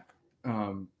than that.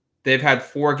 They've had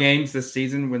 4 games this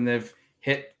season when they've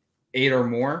hit 8 or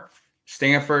more.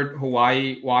 Stanford,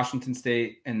 Hawaii, Washington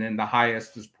State, and then the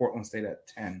highest is Portland State at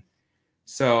 10.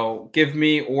 So give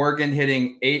me Oregon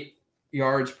hitting 8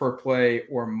 yards per play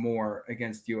or more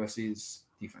against USC's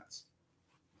defense.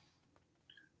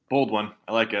 Bold one.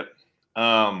 I like it.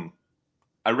 I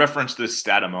referenced this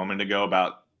stat a moment ago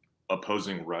about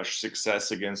opposing rush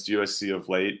success against USC of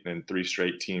late and 3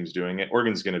 straight teams doing it.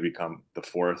 Oregon's going to become the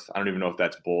 4th. I don't even know if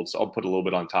that's bold, so I'll put a little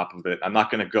bit on top of it. I'm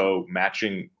not going to go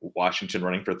matching Washington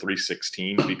running for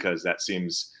 316 because that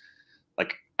seems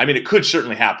like, I mean, it could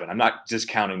certainly happen. I'm not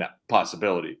discounting that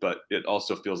possibility, but it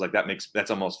also feels like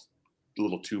that's almost a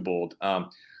little too bold.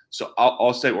 So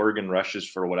I'll say Oregon rushes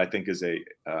for what I think is a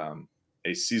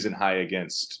season high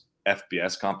against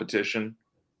FBS competition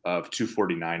of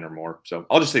 249 or more. So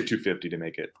I'll just say 250 to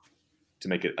make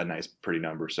it a nice, pretty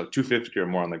number. So 250 or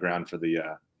more on the ground for the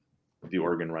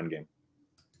Oregon run game.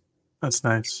 That's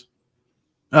nice.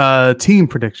 Team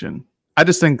prediction. I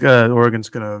just think Oregon's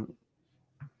gonna.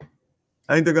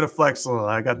 I think they're gonna flex a little.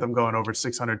 I got them going over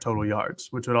 600 total yards,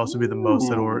 which would also be the most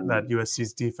that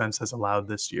USC's defense has allowed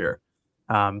this year.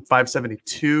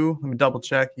 572. Let me double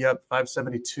check. Yep,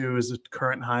 572 is the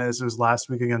current high as it was last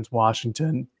week against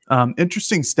Washington.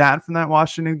 Interesting stat from that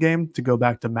Washington game, to go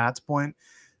back to Matt's point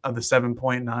of the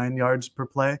 7.9 yards per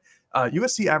play.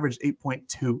 USC averaged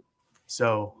 8.2.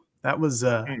 So that was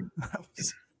that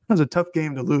was a tough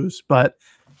game to lose. But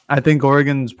I think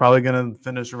Oregon's probably going to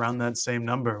finish around that same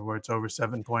number where it's over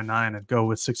 7.9 and go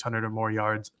with 600 or more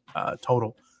yards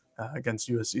total against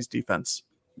USC's defense.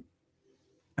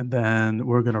 And then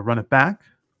we're going to run it back.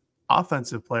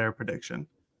 Offensive player prediction.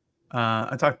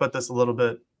 I talked about this a little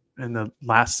bit in the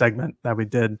last segment that we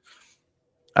did.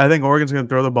 I think Oregon's going to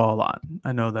throw the ball a lot.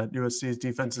 I know that USC's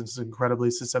defense is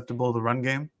incredibly susceptible to the run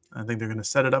game. I think they're going to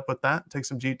set it up with that. Take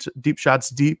some deep shots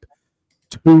deep.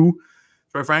 2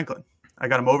 for Franklin. I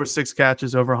got him over 6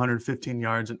 catches, over 115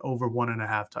 yards, and over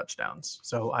 1.5 touchdowns.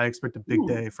 So I expect a big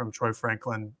day from Troy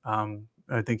Franklin.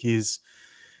 I think he's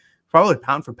probably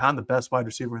pound for pound the best wide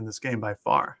receiver in this game by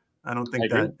far. I don't think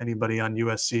that anybody on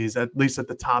USC's, at least at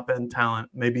the top end talent,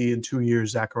 maybe in 2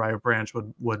 years, Zachariah Branch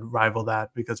would rival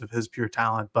that because of his pure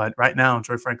talent. But right now,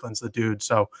 Troy Franklin's the dude.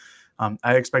 So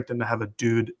I expect him to have a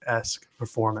dude-esque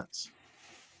performance.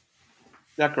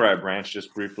 Zachariah Branch,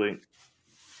 just briefly,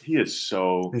 he's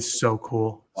so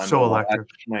cool. So electric.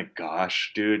 My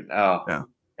gosh, dude. Oh, yeah.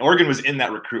 Oregon was in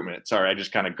that recruitment. Sorry, I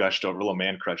just kind of gushed over a little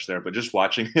man crush there, but just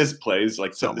watching his plays,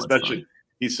 like especially,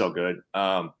 he's so good.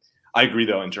 I agree,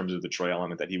 though, in terms of the Troy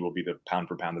element, that he will be the pound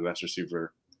for pound the best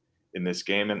receiver in this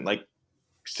game. And like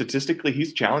statistically,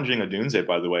 he's challenging Odunze,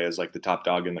 by the way, as like the top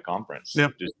dog in the conference. Yeah.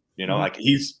 Just, like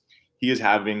he is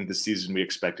having the season we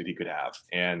expected he could have.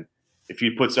 And if he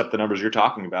puts up the numbers you're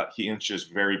talking about, he inches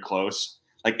very close.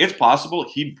 Like it's possible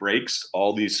he breaks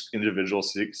all these individual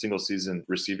single season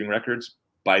receiving records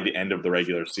by the end of the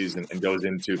regular season and goes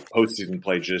into postseason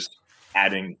play, just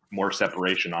adding more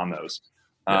separation on those.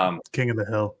 King of the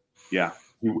hill. Yeah,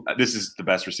 this is the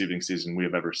best receiving season we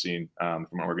have ever seen from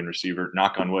an Oregon receiver.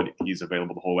 Knock on wood, he's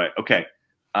available the whole way. Okay,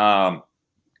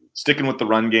 sticking with the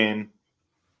run game,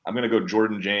 I'm going to go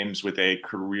Jordan James with a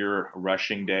career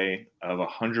rushing day of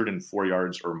 104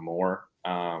 yards or more.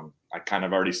 I kind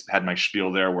of already had my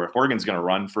spiel there where if Oregon's going to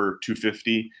run for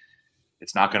 250,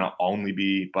 it's not going to only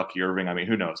be Bucky Irving. I mean,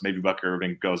 who knows? Maybe Bucky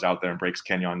Irving goes out there and breaks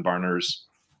Kenyon Barner's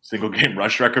single game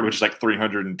rush record, which is like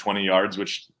 320 yards,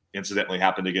 which incidentally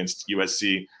happened against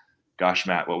USC. Gosh,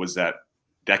 Matt, what was that?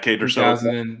 Decade or so?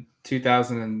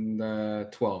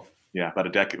 2012. Yeah,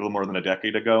 about a little more than a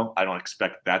decade ago. I don't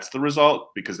expect that's the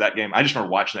result because that game, I just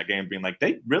remember watching that game being like,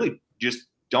 they really just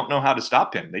don't know how to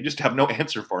stop him. They just have no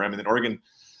answer for him. And then Oregon,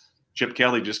 Chip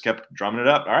Kelly just kept drumming it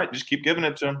up. All right, just keep giving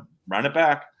it to him. Run it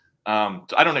back. So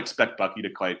I don't expect Bucky to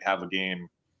quite have a game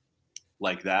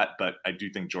like that, but I do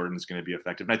think Jordan's going to be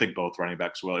effective. And I think both running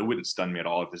backs will. It wouldn't stun me at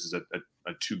all if this is a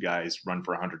 2 guys run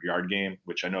for 100-yard game,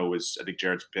 which I know was, I think,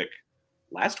 Jared's pick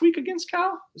last week against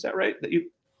Cal. Is that right? That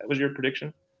was your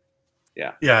prediction?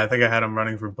 Yeah. Yeah, I think I had him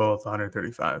running for both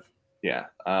 135. Yeah.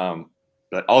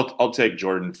 But I'll take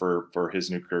Jordan for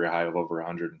his new career high of over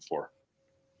 104.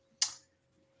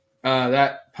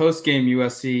 That post-game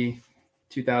USC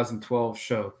 2012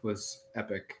 show was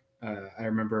epic. I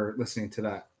remember listening to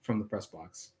that from the press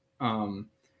box. I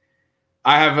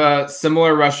have a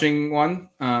similar rushing one.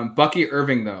 Bucky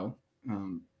Irving, though.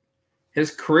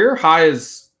 His career high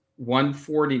is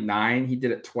 149. He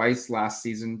did it twice last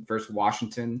season versus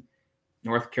Washington,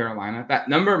 North Carolina. That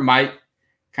number might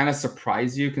kind of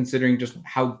surprise you considering just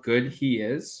how good he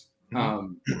is.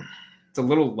 It's a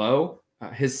little low.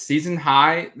 His season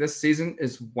high this season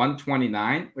is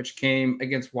 129, which came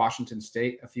against Washington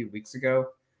State a few weeks ago.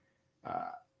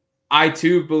 I,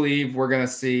 too, believe we're going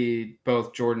to see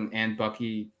both Jordan and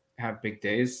Bucky have big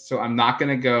days. So I'm not going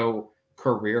to go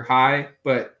career high,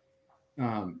 but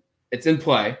it's in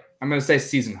play. I'm going to say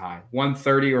season high,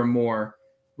 130 or more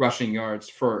rushing yards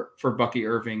for Bucky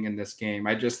Irving in this game.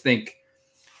 I just think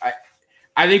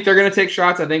I think they're going to take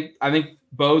shots. I think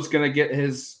Bo's going to get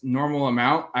his normal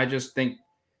amount. I just think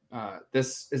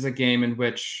this is a game in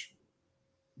which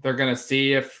they're going to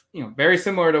see if, very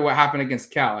similar to what happened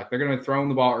against Cal. Like they're going to throw him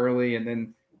the ball early and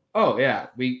then, oh, yeah,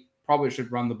 we probably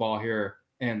should run the ball here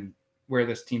and wear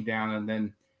this team down and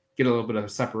then get a little bit of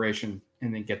separation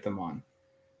and then get them on.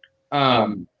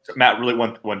 So Matt, really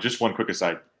one quick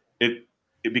aside.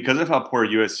 Because of how poor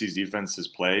USC's defense has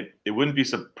played, it wouldn't be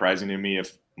surprising to me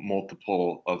if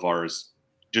multiple of ours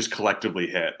just collectively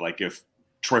hit. Like if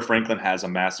Troy Franklin has a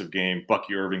massive game,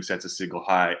 Bucky Irving sets a single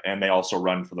high, and they also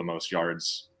run for the most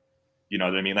yards. You know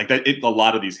what I mean? Like that, a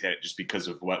lot of these hit just because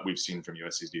of what we've seen from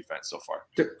USC's defense so far.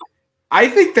 I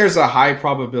think there's a high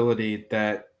probability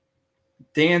that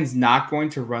Dan's not going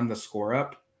to run the score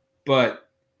up, but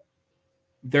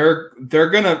they're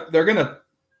gonna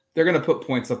put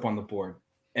points up on the board,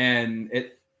 and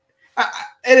it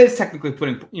is technically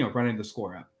running the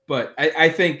score up, but I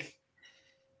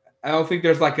don't think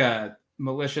there's like a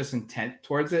malicious intent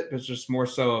towards it. It's just more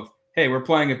so of, hey, we're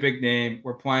playing a big name,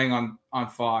 we're playing on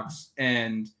Fox,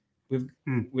 and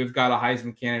we've got a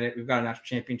Heisman candidate, we've got a national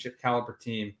championship caliber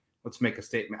team. Let's make a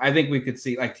statement. I think we could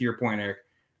see, like to your point, Eric,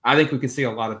 I think we could see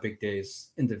a lot of big days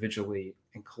individually,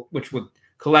 which would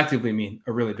collectively mean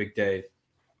a really big day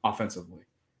offensively.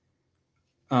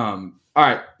 All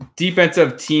right,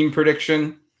 defensive team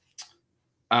prediction.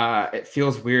 It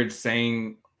feels weird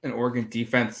saying an Oregon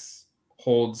defense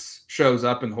shows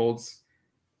up and holds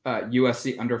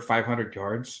USC under 500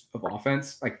 yards of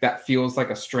offense. Like, that feels like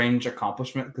a strange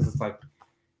accomplishment, because it's like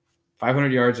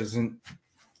 500 yards isn't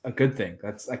a good thing.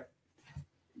 That's like,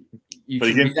 but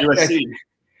against USC,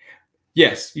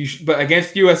 yes, but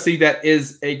against USC, that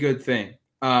is a good thing.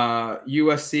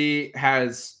 USC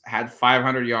has had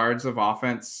 500 yards of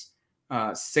offense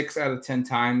 6 out of 10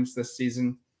 times this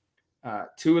season.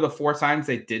 2 of the 4 times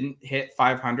they didn't hit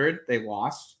 500, they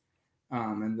lost.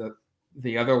 And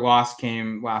the other loss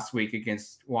came last week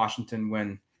against Washington,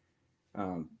 when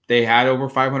they had over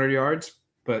 500 yards,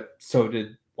 but so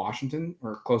did Washington,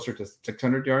 or closer to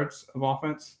 600 yards of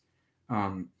offense.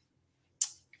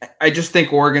 I just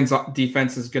think Oregon's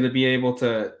defense is going to be able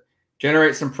to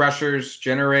generate some pressures,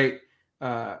 generate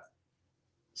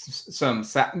some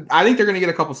sacks. I think they're going to get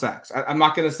a couple sacks. I'm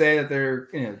not going to say that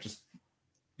they're just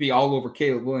be all over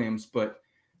Caleb Williams, but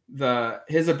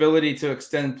his ability to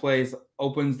extend plays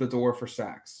opens the door for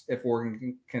sacks if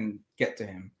Oregon can get to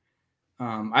him.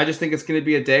 I just think it's going to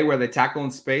be a day where they tackle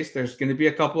in space. There's going to be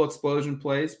a couple explosion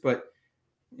plays, but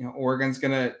Oregon's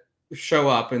going to show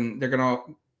up, and they're going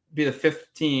to be the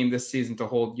 5th team this season to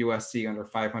hold USC under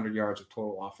 500 yards of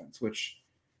total offense, which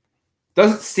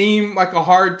doesn't seem like a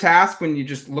hard task when you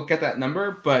just look at that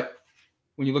number, but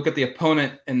when you look at the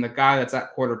opponent and the guy that's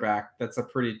at quarterback, that's a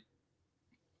pretty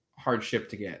hard ship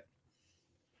to get.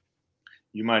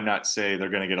 You might not say they're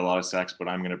going to get a lot of sacks, but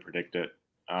I'm going to predict it.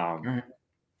 All right.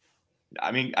 I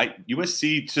mean,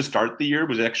 USC to start the year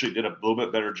did a little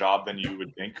bit better job than you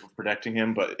would think of protecting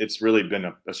him, but it's really been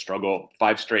a struggle.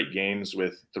 5 straight games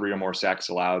with 3 or more sacks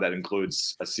allowed. That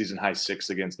includes a season high 6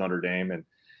 against Notre Dame. And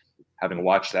having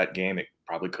watched that game, it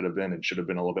probably could have been and should have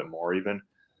been a little bit more even.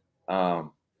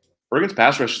 Oregon's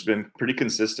pass rush has been pretty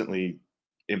consistently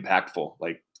impactful,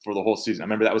 like for the whole season. I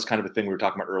remember that was kind of a thing we were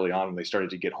talking about early on when they started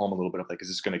to get home a little bit of like, is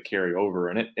this going to carry over?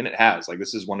 And it has. Like,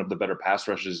 this is one of the better pass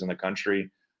rushes in the country.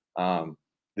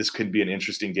 This could be an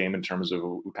interesting game in terms of,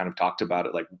 we kind of talked about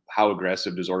it, like how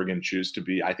aggressive does Oregon choose to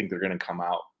be? I think they're going to come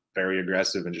out very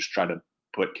aggressive and just try to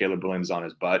put Caleb Williams on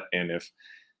his butt. And if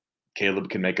Caleb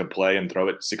can make a play and throw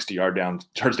it 60 yards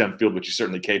downfield, which he's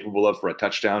certainly capable of for a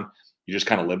touchdown, you just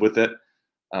kind of live with it.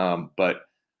 But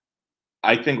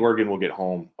I think Oregon will get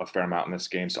home a fair amount in this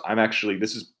game. So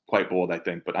this is quite bold, I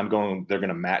think, but they're going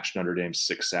to match Notre Dame's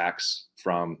 6 sacks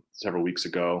from several weeks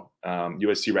ago.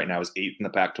 USC right now is 8th in the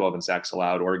Pac-12 in sacks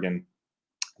allowed. Oregon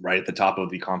right at the top of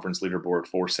the conference leaderboard,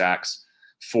 4 sacks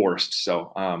forced.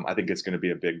 So I think it's going to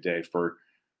be a big day for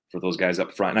those guys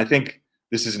up front. And I think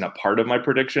this isn't a part of my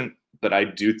prediction, but I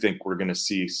do think we're going to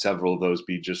see several of those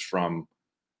be just from,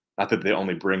 not that they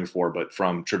only bring 4, but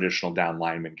from traditional down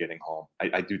linemen getting home.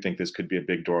 I do think this could be a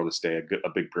big Dorless day, a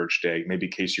big Birch day. Maybe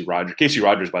Casey Rogers. Casey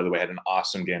Rogers, by the way, had an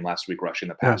awesome game last week rushing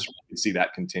the passer. You can see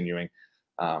that continuing.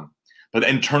 But the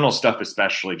internal stuff,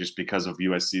 especially just because of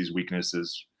USC's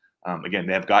weaknesses. Again,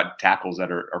 they have got tackles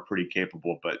that are pretty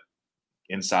capable, but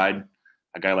inside,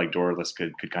 a guy like Dorless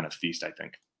could kind of feast, I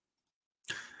think.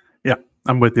 Yeah,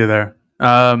 I'm with you there.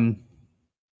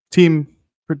 Team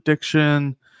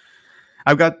prediction.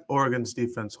 I've got Oregon's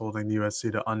defense holding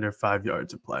USC to under 5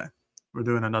 yards of play. We're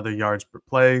doing another yards per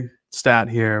play stat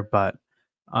here, but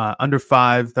under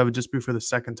 5, that would just be for the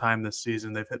 2nd time this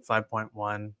season. They've hit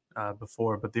 5.1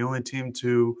 before, but the only team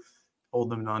to hold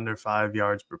them to under 5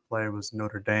 yards per play was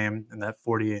Notre Dame in that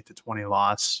 48-20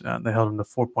 loss. They held them to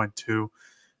 4.2.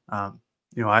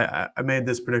 I made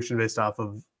this prediction based off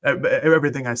of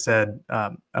everything I said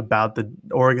about the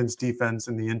Oregon's defense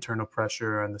and the internal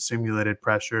pressure and the simulated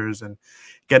pressures and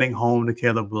getting home to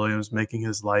Caleb Williams, making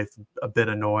his life a bit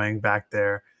annoying back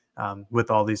there with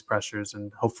all these pressures,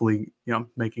 and hopefully,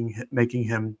 making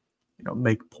him,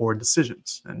 make poor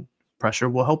decisions, and pressure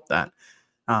will help that.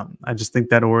 I just think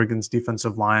that Oregon's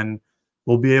defensive line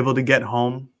will be able to get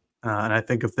home. And I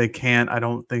think if they can't, I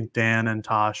don't think Dan and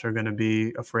Tosh are going to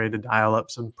be afraid to dial up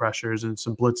some pressures and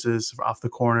some blitzes off the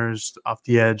corners, off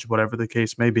the edge, whatever the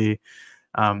case may be.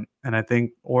 And I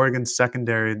think Oregon's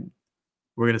secondary,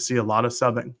 we're going to see a lot of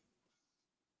subbing.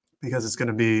 because it's going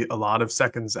to be a lot of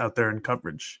seconds out there in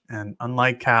coverage. And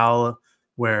unlike Cal,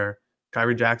 where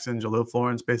Kyrie Jackson, Jaleel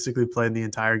Florence basically played the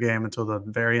entire game until the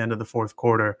very end of the fourth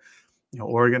quarter,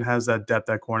 Oregon has that depth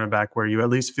at cornerback where you at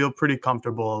least feel pretty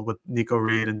comfortable with Nico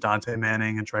Reed and Dante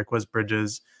Manning and Triquez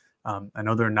Bridges. I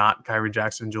know they're not Kyrie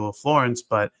Jackson and Jaleel Florence,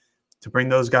 but to bring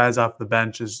those guys off the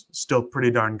bench is still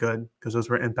pretty darn good because those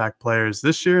were impact players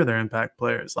this year. They're impact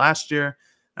players last year.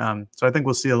 So I think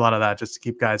we'll see a lot of that just to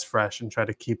keep guys fresh and try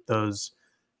to keep those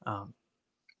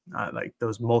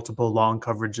those multiple long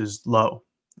coverages low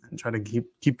and try to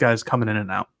keep guys coming in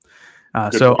and out.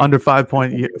 So under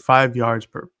 5.5 yards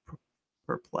per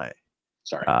play.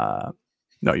 Sorry.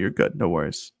 No, you're good. No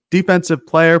worries. Defensive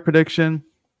player prediction.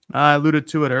 I alluded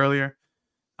to it earlier.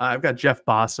 I've got Jeff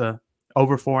Bossa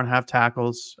over 4.5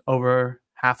 tackles, over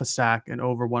half a sack, and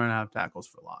over 1.5 tackles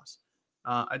for loss.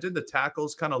 I did the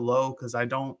tackles kind of low because I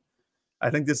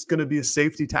think this is going to be a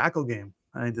safety tackle game.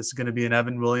 I think this is going to be an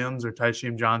Evan Williams or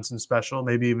Tysheem Johnson special,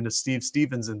 maybe even a Steve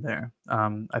Stevens in there.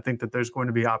 I think that there's going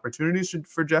to be opportunities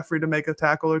for Jeffrey to make a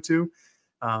tackle or two,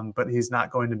 but he's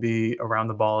not going to be around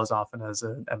the ball as often as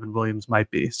Evan Williams might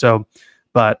be. So,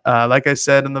 but like I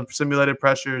said, in the simulated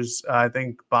pressures, I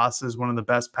think Boss is one of the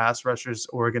best pass rushers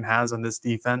Oregon has on this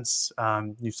defense.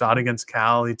 You saw it against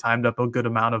Cal. He timed up a good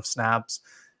amount of snaps,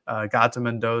 got to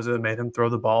Mendoza, made him throw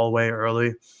the ball away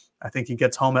early. I think he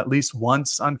gets home at least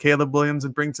once on Caleb Williams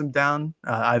and brings him down,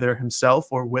 either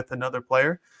himself or with another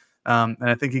player. And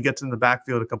I think he gets in the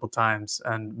backfield a couple times,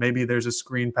 and maybe there's a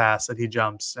screen pass that he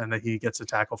jumps and that he gets a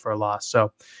tackle for a loss.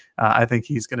 So I think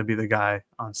he's going to be the guy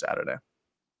on Saturday.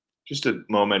 Just a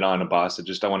moment on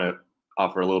Abasa. I want to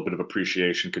offer a little bit of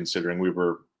appreciation considering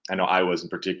I know I was in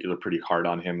particular pretty hard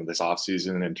on him this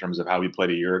offseason in terms of how he played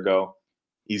a year ago.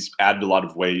 He's added a lot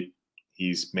of weight.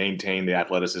 He's maintained the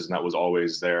athleticism that was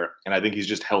always there. And I think he's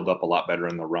just held up a lot better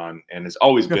in the run and has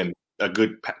always been a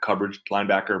good coverage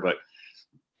linebacker, but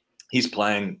he's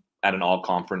playing at an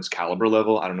all-conference caliber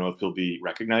level. I don't know if he'll be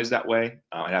recognized that way.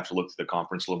 I'd have to look to the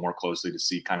conference a little more closely to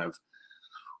see kind of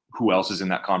who else is in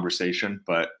that conversation,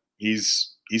 but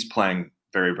he's playing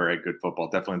very, very good football,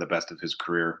 definitely the best of his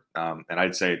career. And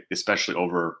I'd say especially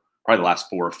over probably the last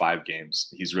 4 or 5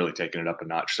 games, he's really taken it up a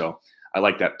notch. So I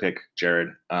like that pick, Jared.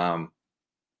 I'm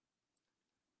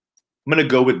going to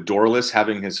go with Dorless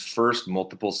having his first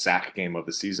multiple sack game of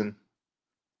the season.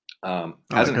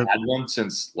 Hasn't had one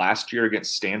since last year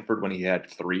against Stanford when he had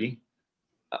 3.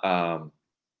 I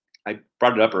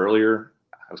brought it up earlier.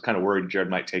 I was kind of worried Jared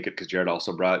might take it because Jared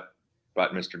also brought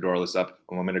Mr. Dorless up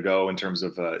a moment ago in terms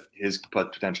of his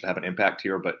potential to have an impact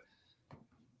here. But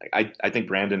I think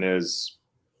Brandon is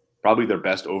probably their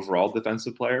best overall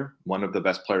defensive player, one of the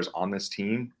best players on this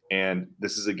team. And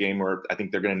this is a game where I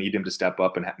think they're going to need him to step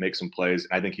up and make some plays.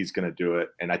 And I think he's going to do it.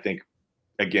 And I think,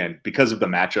 again, because of the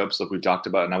matchups like we've talked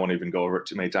about, and I won't even go over it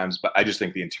too many times, but I just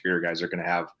think the interior guys are going to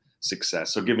have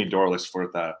success. So give me Dorless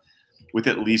with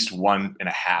at least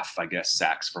 1.5, I guess,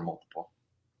 sacks for multiple.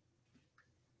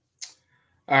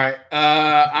 All right.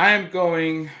 I'm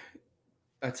going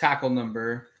a tackle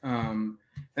number.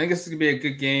 I think this is going to be a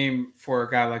good game for a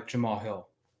guy like Jamal Hill.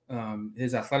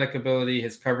 His athletic ability,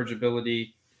 his coverage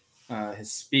ability,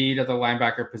 his speed at the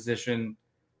linebacker position.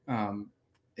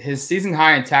 His season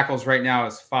high in tackles right now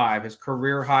is 5. His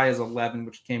career high is 11,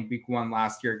 which came week 1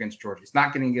 last year against Georgia. He's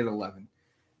not going to get 11.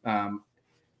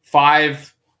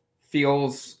 5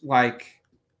 feels like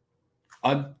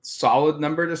a solid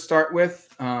number to start with,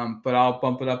 but I'll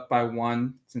bump it up by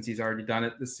 1 since he's already done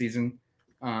it this season,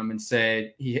 and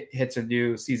say he hits a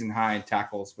new season high in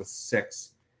tackles with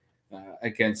 6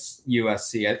 against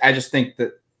USC. I just think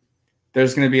that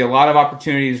there's going to be a lot of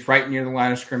opportunities right near the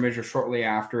line of scrimmage or shortly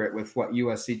after it with what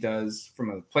USC does from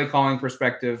a play calling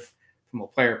perspective, from a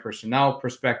player personnel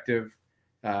perspective,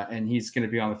 and he's going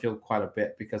to be on the field quite a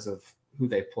bit because of who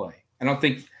they play. I don't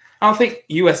think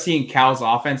USC and Cal's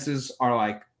offenses are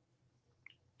like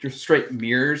just straight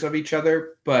mirrors of each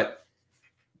other, but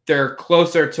they're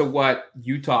closer to what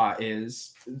Utah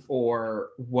is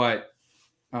or what,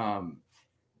 not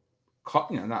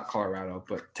Colorado,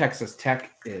 but Texas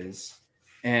Tech is.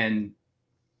 And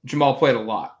Jamal played a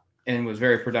lot and was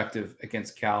very productive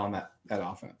against Cal on that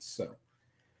offense. So,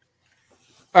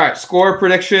 all right, score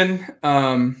prediction.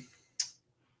 I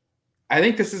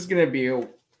think this is going to be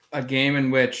a game in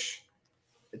which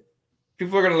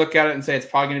people are going to look at it and say it's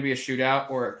probably going to be a shootout,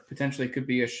 or it potentially could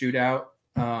be a shootout.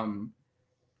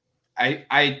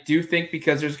 I do think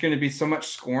because there's going to be so much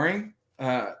scoring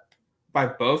by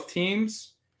both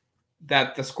teams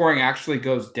that the scoring actually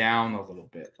goes down a little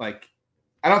bit. Like,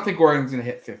 I don't think Oregon's going to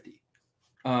hit 50,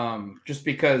 just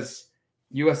because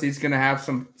USC is going to have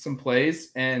some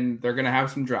plays, and they're going to have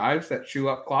some drives that chew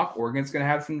up clock. Oregon's going to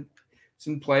have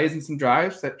some plays and some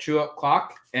drives that chew up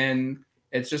clock, and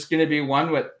it's just going to be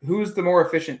one with who's the more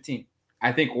efficient team.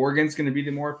 I think Oregon's going to be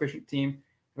the more efficient team.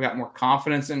 We got more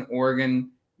confidence in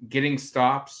Oregon getting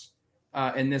stops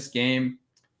in this game.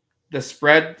 The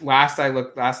spread I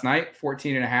looked last night,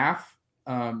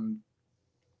 14.5.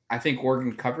 I think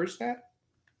Oregon covers that.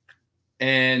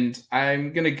 And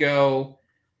I'm going to go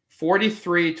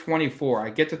 43-24. I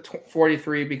get to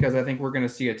 43 because I think we're going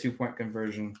to see a 2-point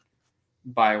conversion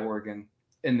by Oregon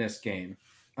in this game.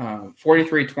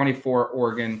 43-24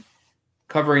 Oregon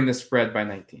covering the spread by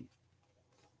 19.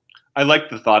 I like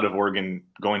the thought of Oregon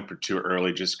going for 2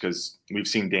 early just because we've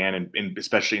seen Dan, and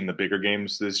especially in the bigger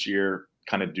games this year,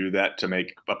 kind of do that to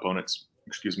make opponents,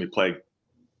 play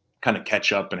kind of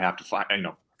catch up and have to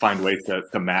find ways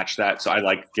to match that. So I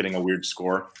like getting a weird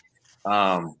score.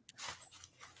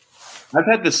 I've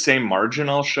had the same margin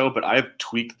all show, but I've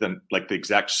tweaked the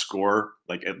exact score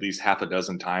at least half a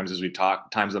dozen times as we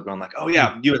talk. Times I've gone oh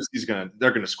yeah, USC's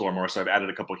they're gonna score more. So I've added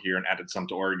a couple here and added some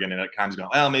to Oregon, and at times going,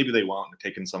 well, maybe they won't, and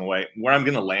taking some away. Where I'm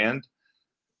gonna land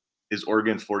is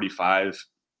Oregon 45,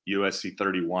 USC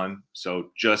 31.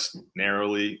 So just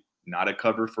narrowly not a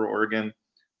cover for Oregon.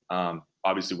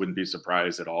 Obviously wouldn't be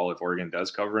surprised at all if Oregon does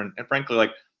cover. And frankly,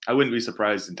 I wouldn't be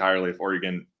surprised entirely if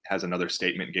Oregon has another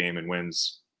statement game and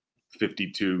wins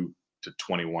 52-21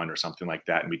 or something like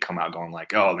that, and we come out going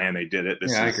oh man, they did it.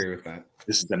 I agree with that.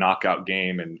 This is the knockout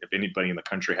game, and if anybody in the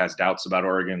country has doubts about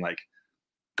Oregon,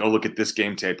 go look at this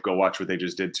game tape, go watch what they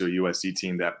just did to a USC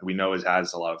team that we know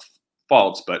has a lot of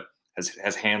faults, but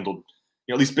has handled,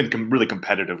 at least been really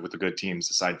competitive with the good teams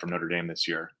aside from Notre Dame this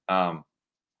year. But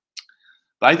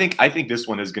I think this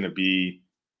one is going to be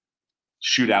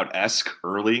shootout-esque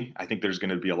early. I think there's going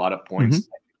to be a lot of points. Mm-hmm.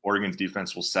 Oregon's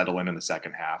defense will settle in the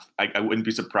second half. I wouldn't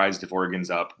be surprised if Oregon's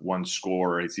up 1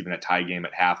 score, or it's even a tie game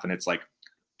at half, and it's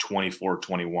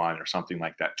 24-21 or something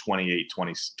like that,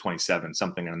 28-27,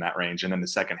 something in that range. And then the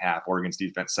second half, Oregon's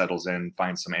defense settles in,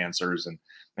 finds some answers, and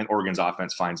Oregon's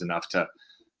offense finds enough to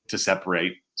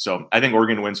separate. So I think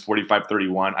Oregon wins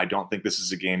 45-31. I don't think this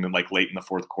is a game that late in the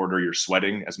fourth quarter you're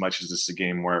sweating as much as this is a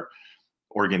game where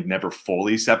Oregon never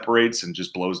fully separates and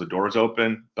just blows the doors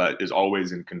open, but is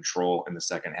always in control in the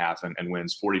second half and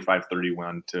wins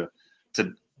 45-31 to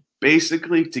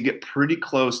basically to get pretty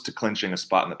close to clinching a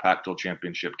spot in the Pac-12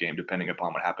 championship game, depending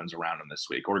upon what happens around them this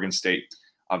week. Oregon State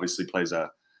obviously plays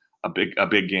a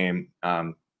big game.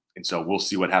 And so we'll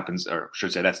see what happens, or I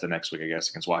should say that's the next week, I guess,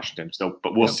 against Washington. So,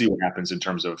 but we'll see what happens in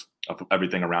terms of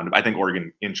everything around them. I think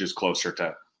Oregon inches closer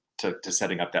to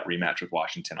setting up that rematch with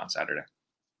Washington on Saturday.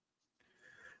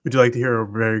 Would you like to hear a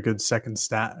very good second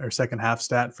half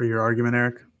stat for your argument,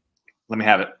 Eric? Let me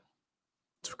have it.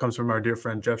 It comes from our dear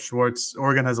friend Jeff Schwartz.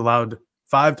 Oregon has allowed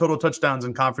 5 total touchdowns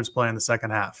in conference play in the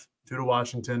second half. 2 to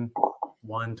Washington,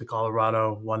 1 to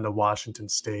Colorado, 1 to Washington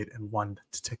State, and 1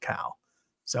 to Cal.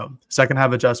 So second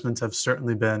half adjustments have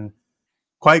certainly been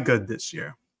quite good this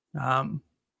year. All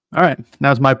right,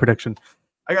 now's my prediction.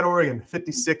 I got Oregon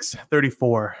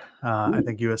 56-34. I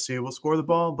think USC will score the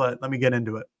ball, but let me get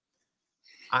into it.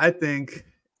 I think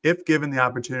if given the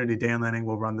opportunity, Dan Lanning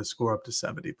will run the score up to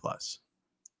 70+.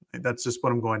 That's just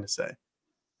what I'm going to say.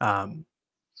 I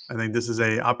think this is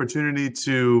an opportunity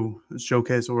to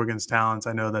showcase Oregon's talents.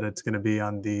 I know that it's going to be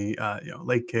on the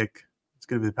late kick. It's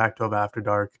going to be the Pac-12 After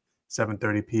Dark,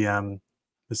 7:30 p.m.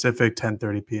 Pacific,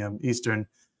 10:30 p.m. Eastern.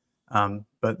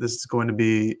 But this is going to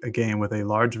be a game with a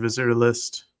large visitor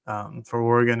list for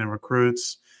Oregon and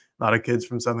recruits. A lot of kids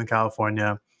from Southern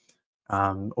California.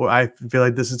 Or I feel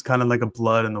like this is kind of like a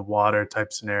blood in the water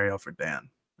type scenario for Dan.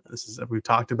 We've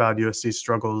talked about USC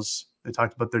struggles. They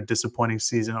talked about their disappointing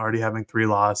season, already having 3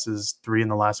 losses, 3 in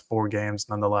the last 4 games.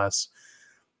 Nonetheless,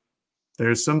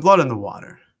 there's some blood in the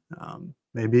water.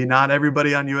 Maybe not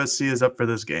everybody on USC is up for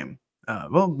this game.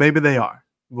 Well, maybe they are.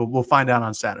 We'll find out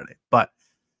on Saturday. But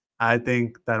I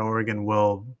think that Oregon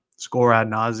will score ad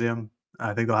nauseum.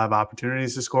 I think they'll have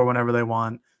opportunities to score whenever they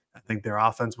want. I think their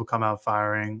offense will come out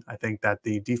firing. I think that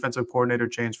the defensive coordinator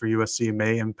change for USC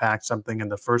may impact something in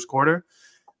the first quarter.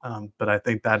 But I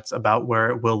think that's about where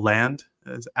it will land.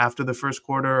 As after the first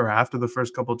quarter or after the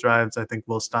first couple drives, I think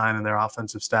Will Stein and their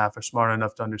offensive staff are smart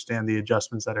enough to understand the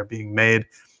adjustments that are being made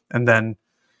and then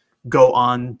go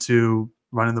on to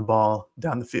running the ball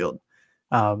down the field.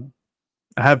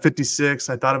 I have 56.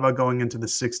 I thought about going into the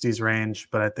 60s range,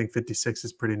 but I think 56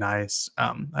 is pretty nice.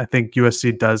 I think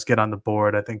USC does get on the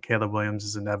board. I think Caleb Williams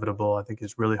is inevitable. I think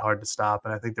he's really hard to stop.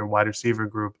 And I think their wide receiver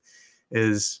group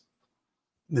is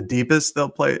the deepest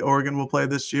Oregon will play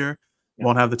this year.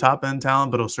 Won't have the top end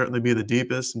talent, but it'll certainly be the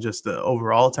deepest and just the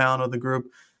overall talent of the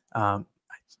group. I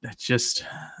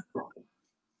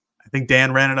think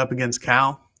Dan ran it up against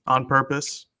Cal on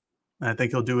purpose, and I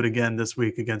think he'll do it again this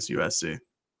week against USC.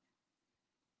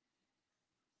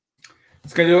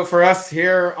 It's going to do it for us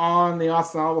here on the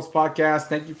Autzen Audibles Podcast.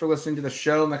 Thank you for listening to the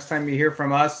show. Next time you hear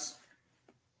from us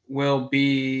will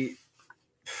be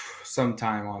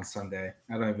sometime on Sunday.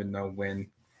 I don't even know when.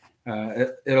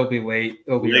 It'll be late.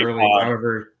 It'll be early,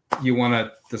 however you want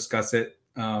to discuss it.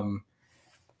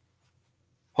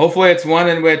 Hopefully it's one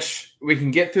in which we can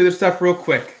get through the stuff real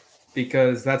quick,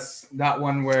 because that's not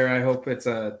one where I hope it's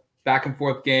a back and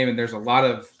forth game and there's a lot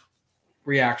of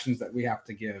reactions that we have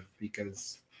to give,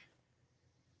 because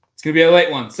it's going to be a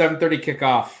late one, 7:30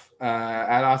 kickoff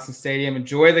at Autzen Stadium.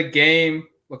 Enjoy the game.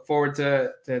 Look forward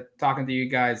to talking to you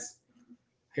guys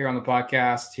here on the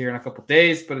podcast here in a couple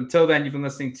days. But until then, you've been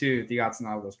listening to the Autzen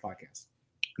Audibles Podcast.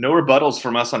 No rebuttals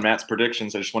from us on Matt's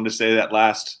predictions. I just wanted to say that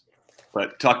last.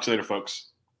 But talk to you later,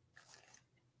 folks.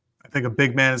 I think a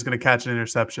big man is going to catch an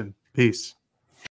interception. Peace.